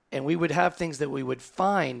 And we would have things that we would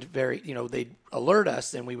find they'd alert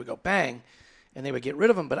us and we would go bang and they would get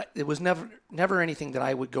rid of them. But it was never anything that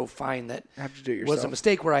I would go find that have to do it was yourself. A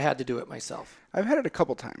mistake where I had to do it myself. I've had it a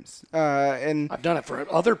couple times. And I've done it for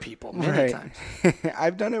other people many times.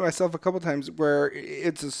 I've done it myself a couple times where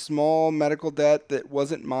it's a small medical debt that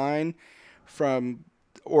wasn't mine from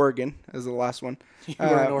Oregon as the last one. You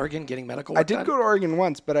were in Oregon getting medical work I did done? go to Oregon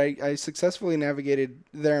once, but I successfully navigated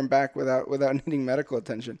there and back without needing medical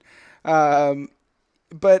attention.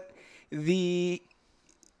 But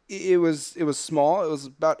it was small. It was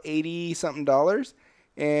about $80-something,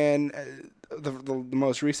 and the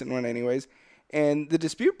most recent one, anyways. And the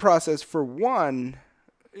dispute process for one,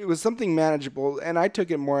 it was something manageable, and I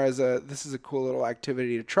took it more as this is a cool little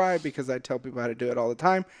activity to try because I tell people how to do it all the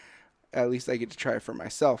time. At least I get to try it for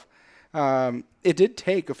myself. It did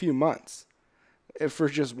take a few months for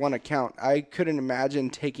just one account. I couldn't imagine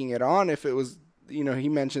taking it on if it was, he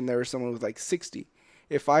mentioned there was someone with like 60.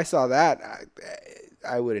 If I saw that,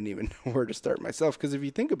 I wouldn't even know where to start myself. Because if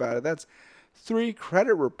you think about it, that's 3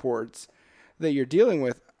 credit reports that you're dealing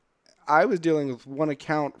with. I was dealing with one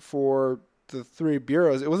account for the 3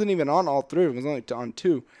 bureaus. It wasn't even on all 3. It was only on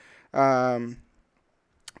 2. I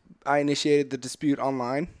initiated the dispute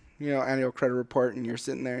online, annual credit report, and you're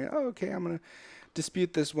sitting there, okay, I'm going to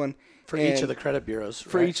dispute this one. For each of the credit bureaus,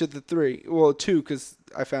 For right? each of the 3. Well, 2, because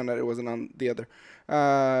I found out it wasn't on the other.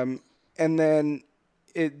 And then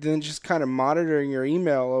just kind of monitoring your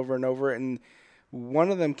email over and over, and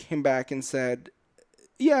one of them came back and said,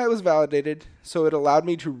 yeah, it was validated, so it allowed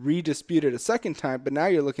me to redispute it a second time, but now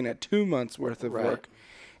you're looking at 2 months worth of work.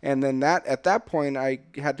 And then at that point, I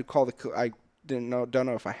had to call don't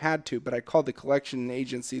know if I had to, but I called the collection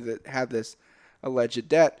agency that had this alleged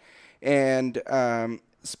debt and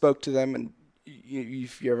spoke to them. And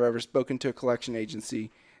if you've ever spoken to a collection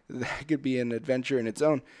agency, that could be an adventure in its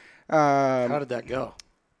own. How did that go?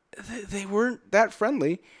 They weren't that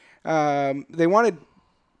friendly. They wanted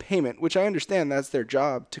payment, which I understand that's their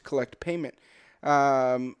job to collect payment.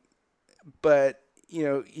 But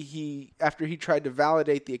after he tried to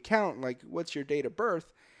validate the account, like, what's your date of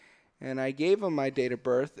birth? And I gave him my date of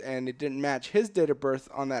birth, and it didn't match his date of birth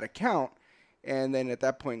on that account. And then at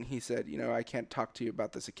that point, he said, I can't talk to you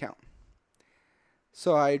about this account.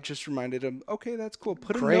 So I just reminded him, okay, that's cool.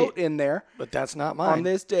 Put a note in there. But that's not mine. On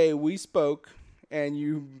this day, we spoke, and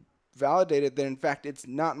you validated that, in fact, it's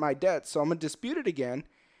not my debt. So I'm going to dispute it again.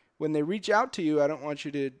 When they reach out to you, I don't want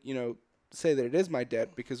you to, say that it is my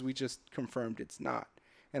debt because we just confirmed it's not.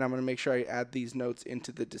 And I'm going to make sure I add these notes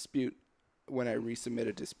into the dispute when I resubmit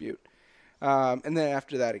a dispute. And then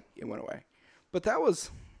after that, it went away. But that's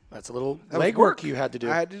a little legwork you had to do.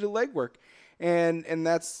 I had to do legwork. And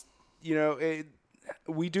that's,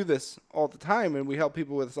 we do this all the time, and we help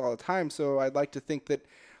people with this all the time. So I'd like to think that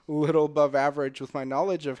a little above average with my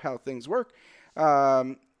knowledge of how things work.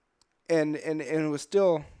 And it was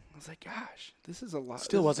still, I was like, gosh, this is a lot.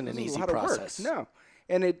 Still wasn't an easy process. No.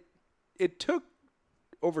 And it took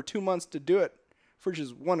over 2 months to do it for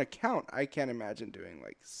just one account. I can't imagine doing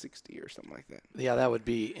like 60 or something like that. Yeah, that would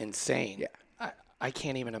be insane. Yeah. I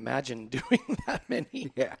can't even imagine doing that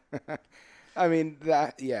many. Yeah. I mean,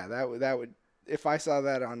 that would, if I saw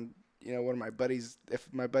that on, one of my buddies, if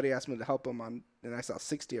my buddy asked me to help him on, and I saw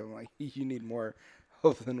 60 of them, like, you need more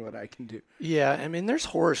help than what I can do. Yeah. I mean, there's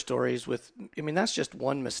horror stories that's just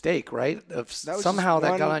one mistake, right? Somehow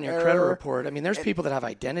that got on your error. Credit report. I mean, there's people that have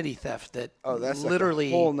identity theft that that's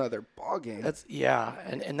literally like a whole nother ballgame.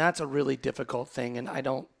 And that's a really difficult thing.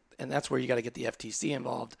 And that's where you got to get the FTC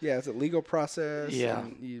involved. Yeah, it's a legal process. Yeah.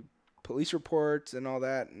 And police reports and all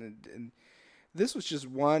that. And this was just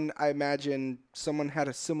one. I imagine someone had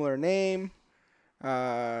a similar name.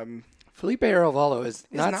 Felipe Arevalo is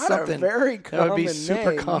not something a very common that would be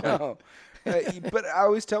super name, common. No. But I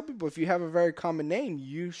always tell people, if you have a very common name,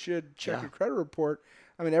 you should check your credit report.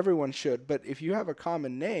 I mean, everyone should. But if you have a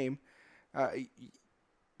common name,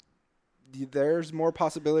 there's more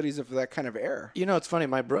possibilities of that kind of error. It's funny.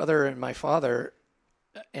 My brother and my father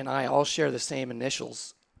and I all share the same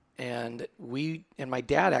initials. And my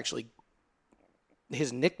dad actually,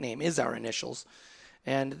 his nickname is our initials.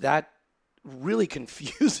 And that really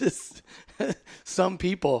confuses some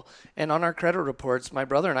people. And on our credit reports, my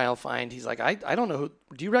brother and I will find, he's like, I don't know,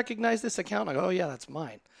 do you recognize this account? I go, oh, yeah, that's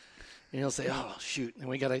mine. And he'll say, oh, shoot. And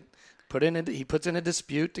we got to he puts in a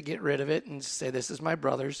dispute to get rid of it and say, this is my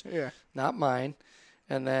brother's, not mine.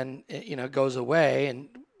 And then, it goes away. And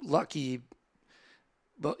lucky,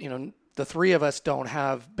 but, the 3 of us don't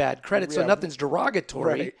have bad credit, so nothing's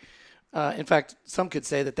derogatory. Right. In fact, some could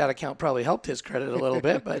say that account probably helped his credit a little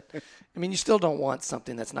bit, but I mean, you still don't want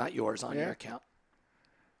something that's not yours on your account.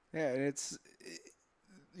 Yeah, and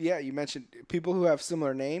you mentioned people who have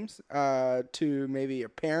similar names to maybe a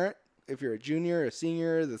parent, if you're a junior, a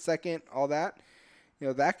senior, the second, all that,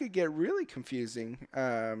 that could get really confusing.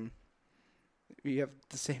 You have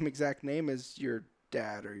the same exact name as your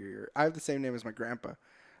dad I have the same name as my grandpa.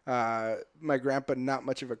 My grandpa, not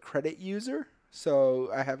much of a credit user. So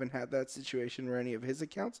I haven't had that situation where any of his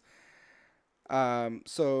accounts.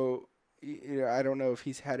 So I don't know if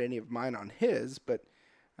he's had any of mine on his, but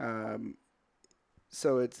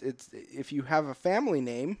so it's if you have a family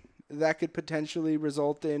name, that could potentially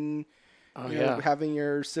result in having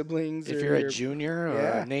your siblings. If or you're your, a junior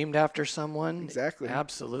or named after someone. Exactly.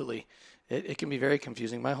 Absolutely. It can be very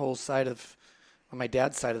confusing. My whole side of, on my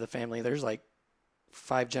dad's side of the family, there's like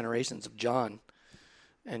 5 generations of John.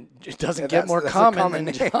 And it doesn't get more common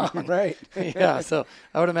than John. Right. Yeah, so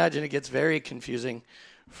I would imagine it gets very confusing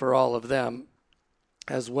for all of them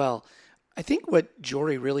as well. I think what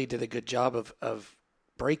Jory really did a good job of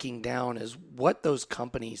breaking down is what those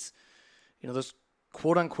companies, those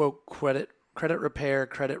quote-unquote credit repair,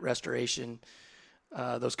 credit restoration,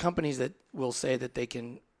 those companies that will say that they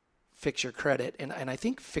can fix your credit. And I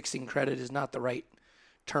think fixing credit is not the right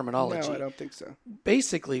terminology. No, I don't think so.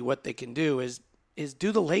 Basically, what they can do is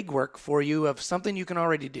do the legwork for you of something you can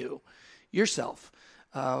already do yourself.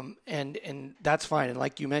 And that's fine. And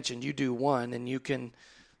like you mentioned, you do one and you can,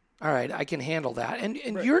 all right, I can handle that. And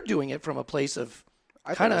right. You're doing it from a place of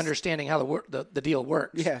kind of understanding how the deal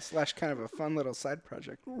works. Yeah, / kind of a fun little side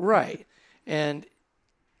project. Right. And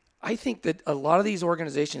I think that a lot of these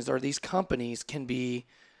organizations or these companies can be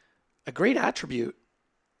a great attribute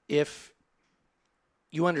if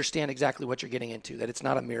you understand exactly what you're getting into, that it's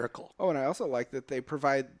not a miracle. Oh, and I also like that they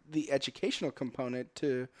provide the educational component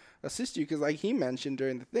to assist you, because like he mentioned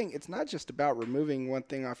during the thing, it's not just about removing one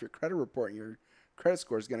thing off your credit report and your credit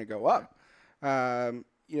score is going to go up.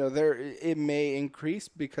 It may increase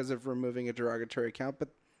because of removing a derogatory account, but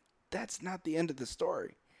that's not the end of the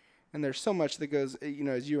story. And there's so much that goes,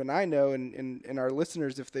 as you and I know, and our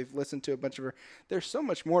listeners, if they've listened to a bunch of there's so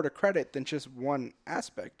much more to credit than just one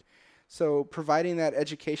aspect. So providing that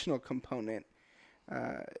educational component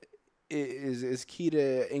is key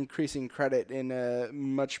to increasing credit in a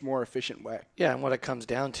much more efficient way. Yeah, and what it comes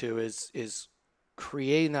down to is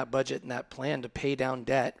creating that budget and that plan to pay down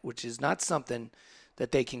debt, which is not something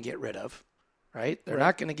that they can get rid of, right? They're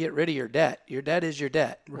not going to get rid of your debt. Your debt is your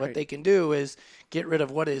debt. Right. What they can do is get rid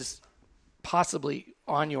of what is possibly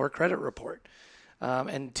on your credit report.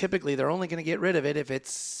 And typically they're only going to get rid of it if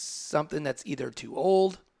it's something that's either too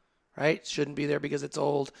old, right? Shouldn't be there because it's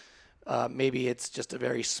old. Maybe it's just a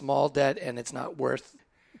very small debt and it's not worth.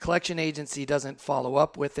 Collection agency doesn't follow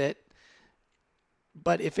up with it.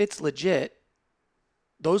 But if it's legit,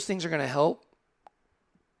 those things are going to help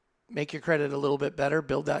make your credit a little bit better,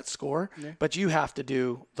 build that score. Yeah. But you have to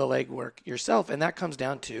do the legwork yourself. And that comes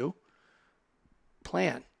down to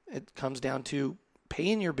plan. It comes down to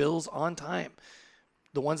paying your bills on time.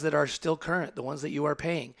 The ones that are still current, the ones that you are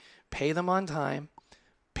paying, pay them on time.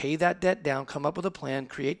 Pay that debt down, come up with a plan,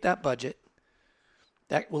 create that budget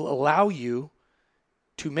that will allow you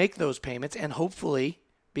to make those payments and hopefully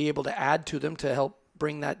be able to add to them to help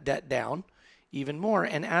bring that debt down even more.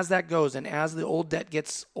 And as that goes, and as the old debt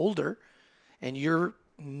gets older and your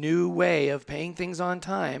new way of paying things on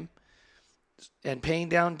time and paying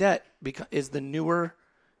down debt is the newer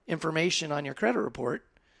information on your credit report,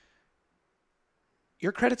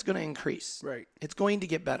 your credit's going to increase. Right. It's going to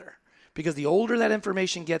get better. Because the older that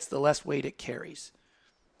information gets, the less weight it carries.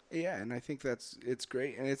 Yeah, and I think it's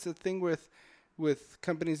great. And it's the thing with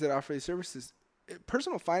companies that offer these services.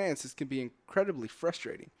 Personal finances can be incredibly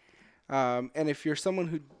frustrating. And if you're someone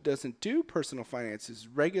who doesn't do personal finances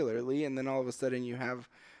regularly, and then all of a sudden you have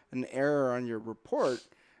an error on your report,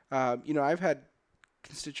 I've had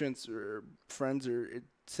constituents or friends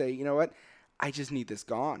say, you know what, I just need this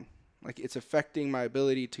gone. Like, it's affecting my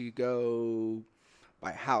ability to go buy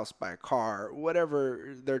a house, buy a car,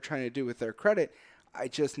 whatever they're trying to do with their credit. I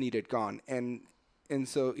just need it gone. And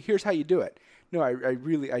so here's how you do it. No,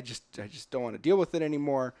 I just don't want to deal with it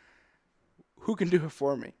anymore. Who can do it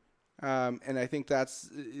for me? And I think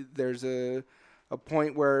there's a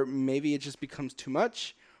point where maybe it just becomes too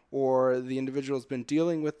much, or the individual's been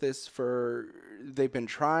dealing with this they've been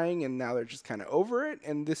trying and now they're just kind of over it.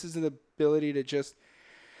 And this is an ability to just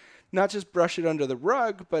not just brush it under the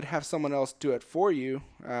rug, but have someone else do it for you.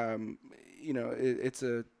 It's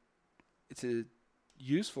a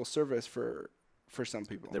useful service for some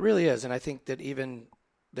people. It really is, and I think that even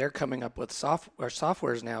they're coming up with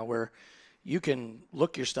softwares now where you can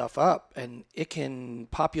look your stuff up and it can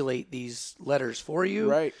populate these letters for you.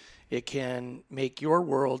 Right. It can make your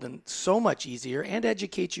world so much easier and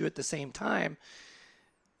educate you at the same time.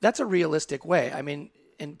 That's a realistic way. I mean,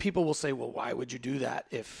 and people will say, well, why would you do that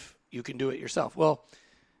if you can do it yourself? Well,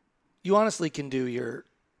 you honestly can do your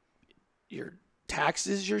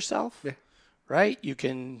taxes yourself, right? You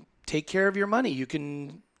can take care of your money. You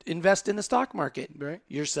can invest in the stock market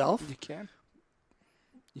yourself. You can.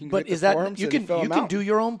 You can But get the is that forms you and can fill you them can out. do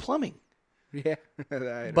your own plumbing? Yeah, I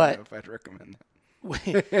don't But- know if I'd recommend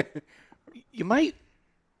that. You might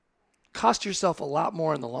cost yourself a lot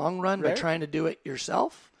more in the long run by Right. trying to do it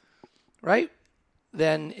yourself, right?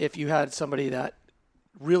 Than if you had somebody that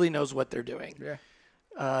really knows what they're doing,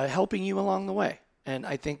 Yeah. helping you along the way. And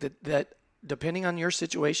I think that depending on your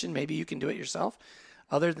situation, maybe you can do it yourself.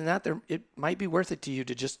 Other than that, it might be worth it to you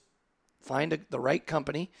to just find the right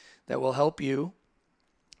company that will help you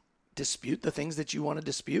dispute the things that you want to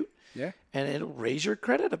dispute. Yeah. And it'll raise your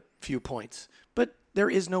credit a few points. But there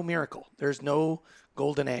is no miracle. There's no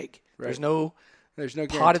golden egg. Right. There's no There's no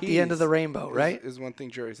pot at the end of the guarantees, rainbow, right? Is one thing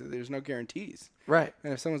Joey said. There's no guarantees. Right.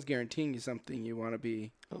 And if someone's guaranteeing you something, you want to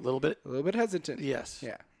be A little bit. a little bit hesitant. Yes.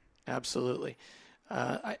 Yeah. Absolutely.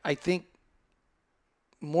 I think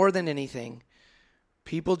more than anything,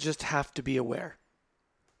 people just have to be aware.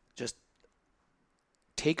 Just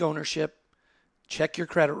take ownership, check your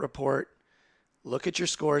credit report, look at your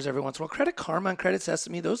scores every once in a while. Credit Karma and Credit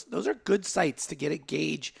Sesame, those are good sites to get a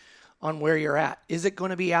gauge on where you're at. Is it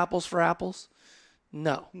going to be apples for apples?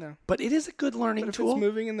 No. But it is a good learning But if tool. it's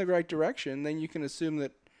moving in the right direction, then you can assume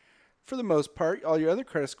that for the most part, all your other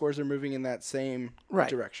credit scores are moving in that same Right.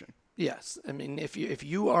 direction. Yes. I mean, if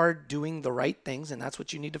you are doing the right things, and that's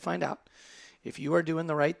what you need to find out, if you are doing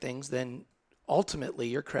the right things, then ultimately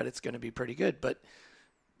your credit's going to be pretty good. But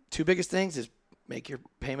two biggest things is make your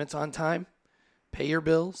payments on time, pay your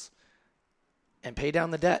bills, and pay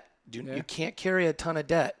down the debt. You can't carry a ton of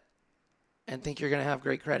debt and think you're going to have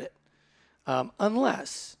great credit.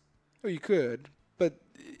 Unless Well, you could, but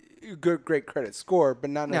good, great credit score, but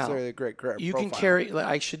not Now, necessarily a great credit you profile. can carry,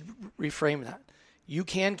 I should reframe that. You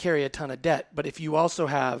can carry a ton of debt, but if you also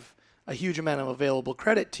have a huge amount of available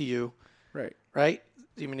credit to you, Right. right?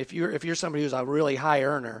 I mean, if you're somebody who's a really high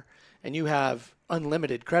earner and you have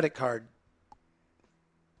unlimited credit card,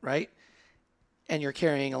 right? And you're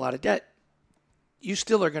carrying a lot of debt, you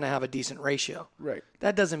still are going to have a decent ratio. Right.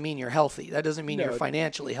 That doesn't mean you're healthy. That doesn't mean No. you're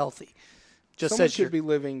financially healthy. Just Someone says should you're, be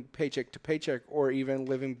living paycheck to paycheck or even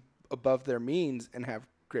living above their means and have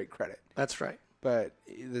great credit. that's right. But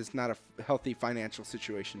it's not a healthy financial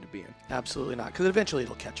situation to be in. Absolutely not. Because eventually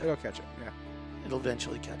it'll catch up. It'll catch up, yeah. It'll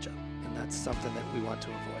eventually catch up. And that's something that we want to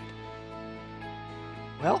avoid.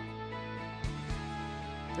 Well,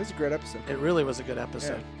 It was a great episode. it really was a good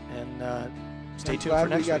episode. And stay I'm tuned glad for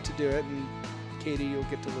next we got week. to do it, and Katie, you'll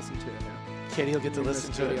get to listen to it now. Katie will get to We listen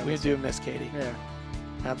miss to Katie it. on We this do one. miss Katie. Yeah.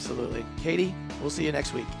 Absolutely. Katie, we'll see you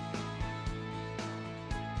next week.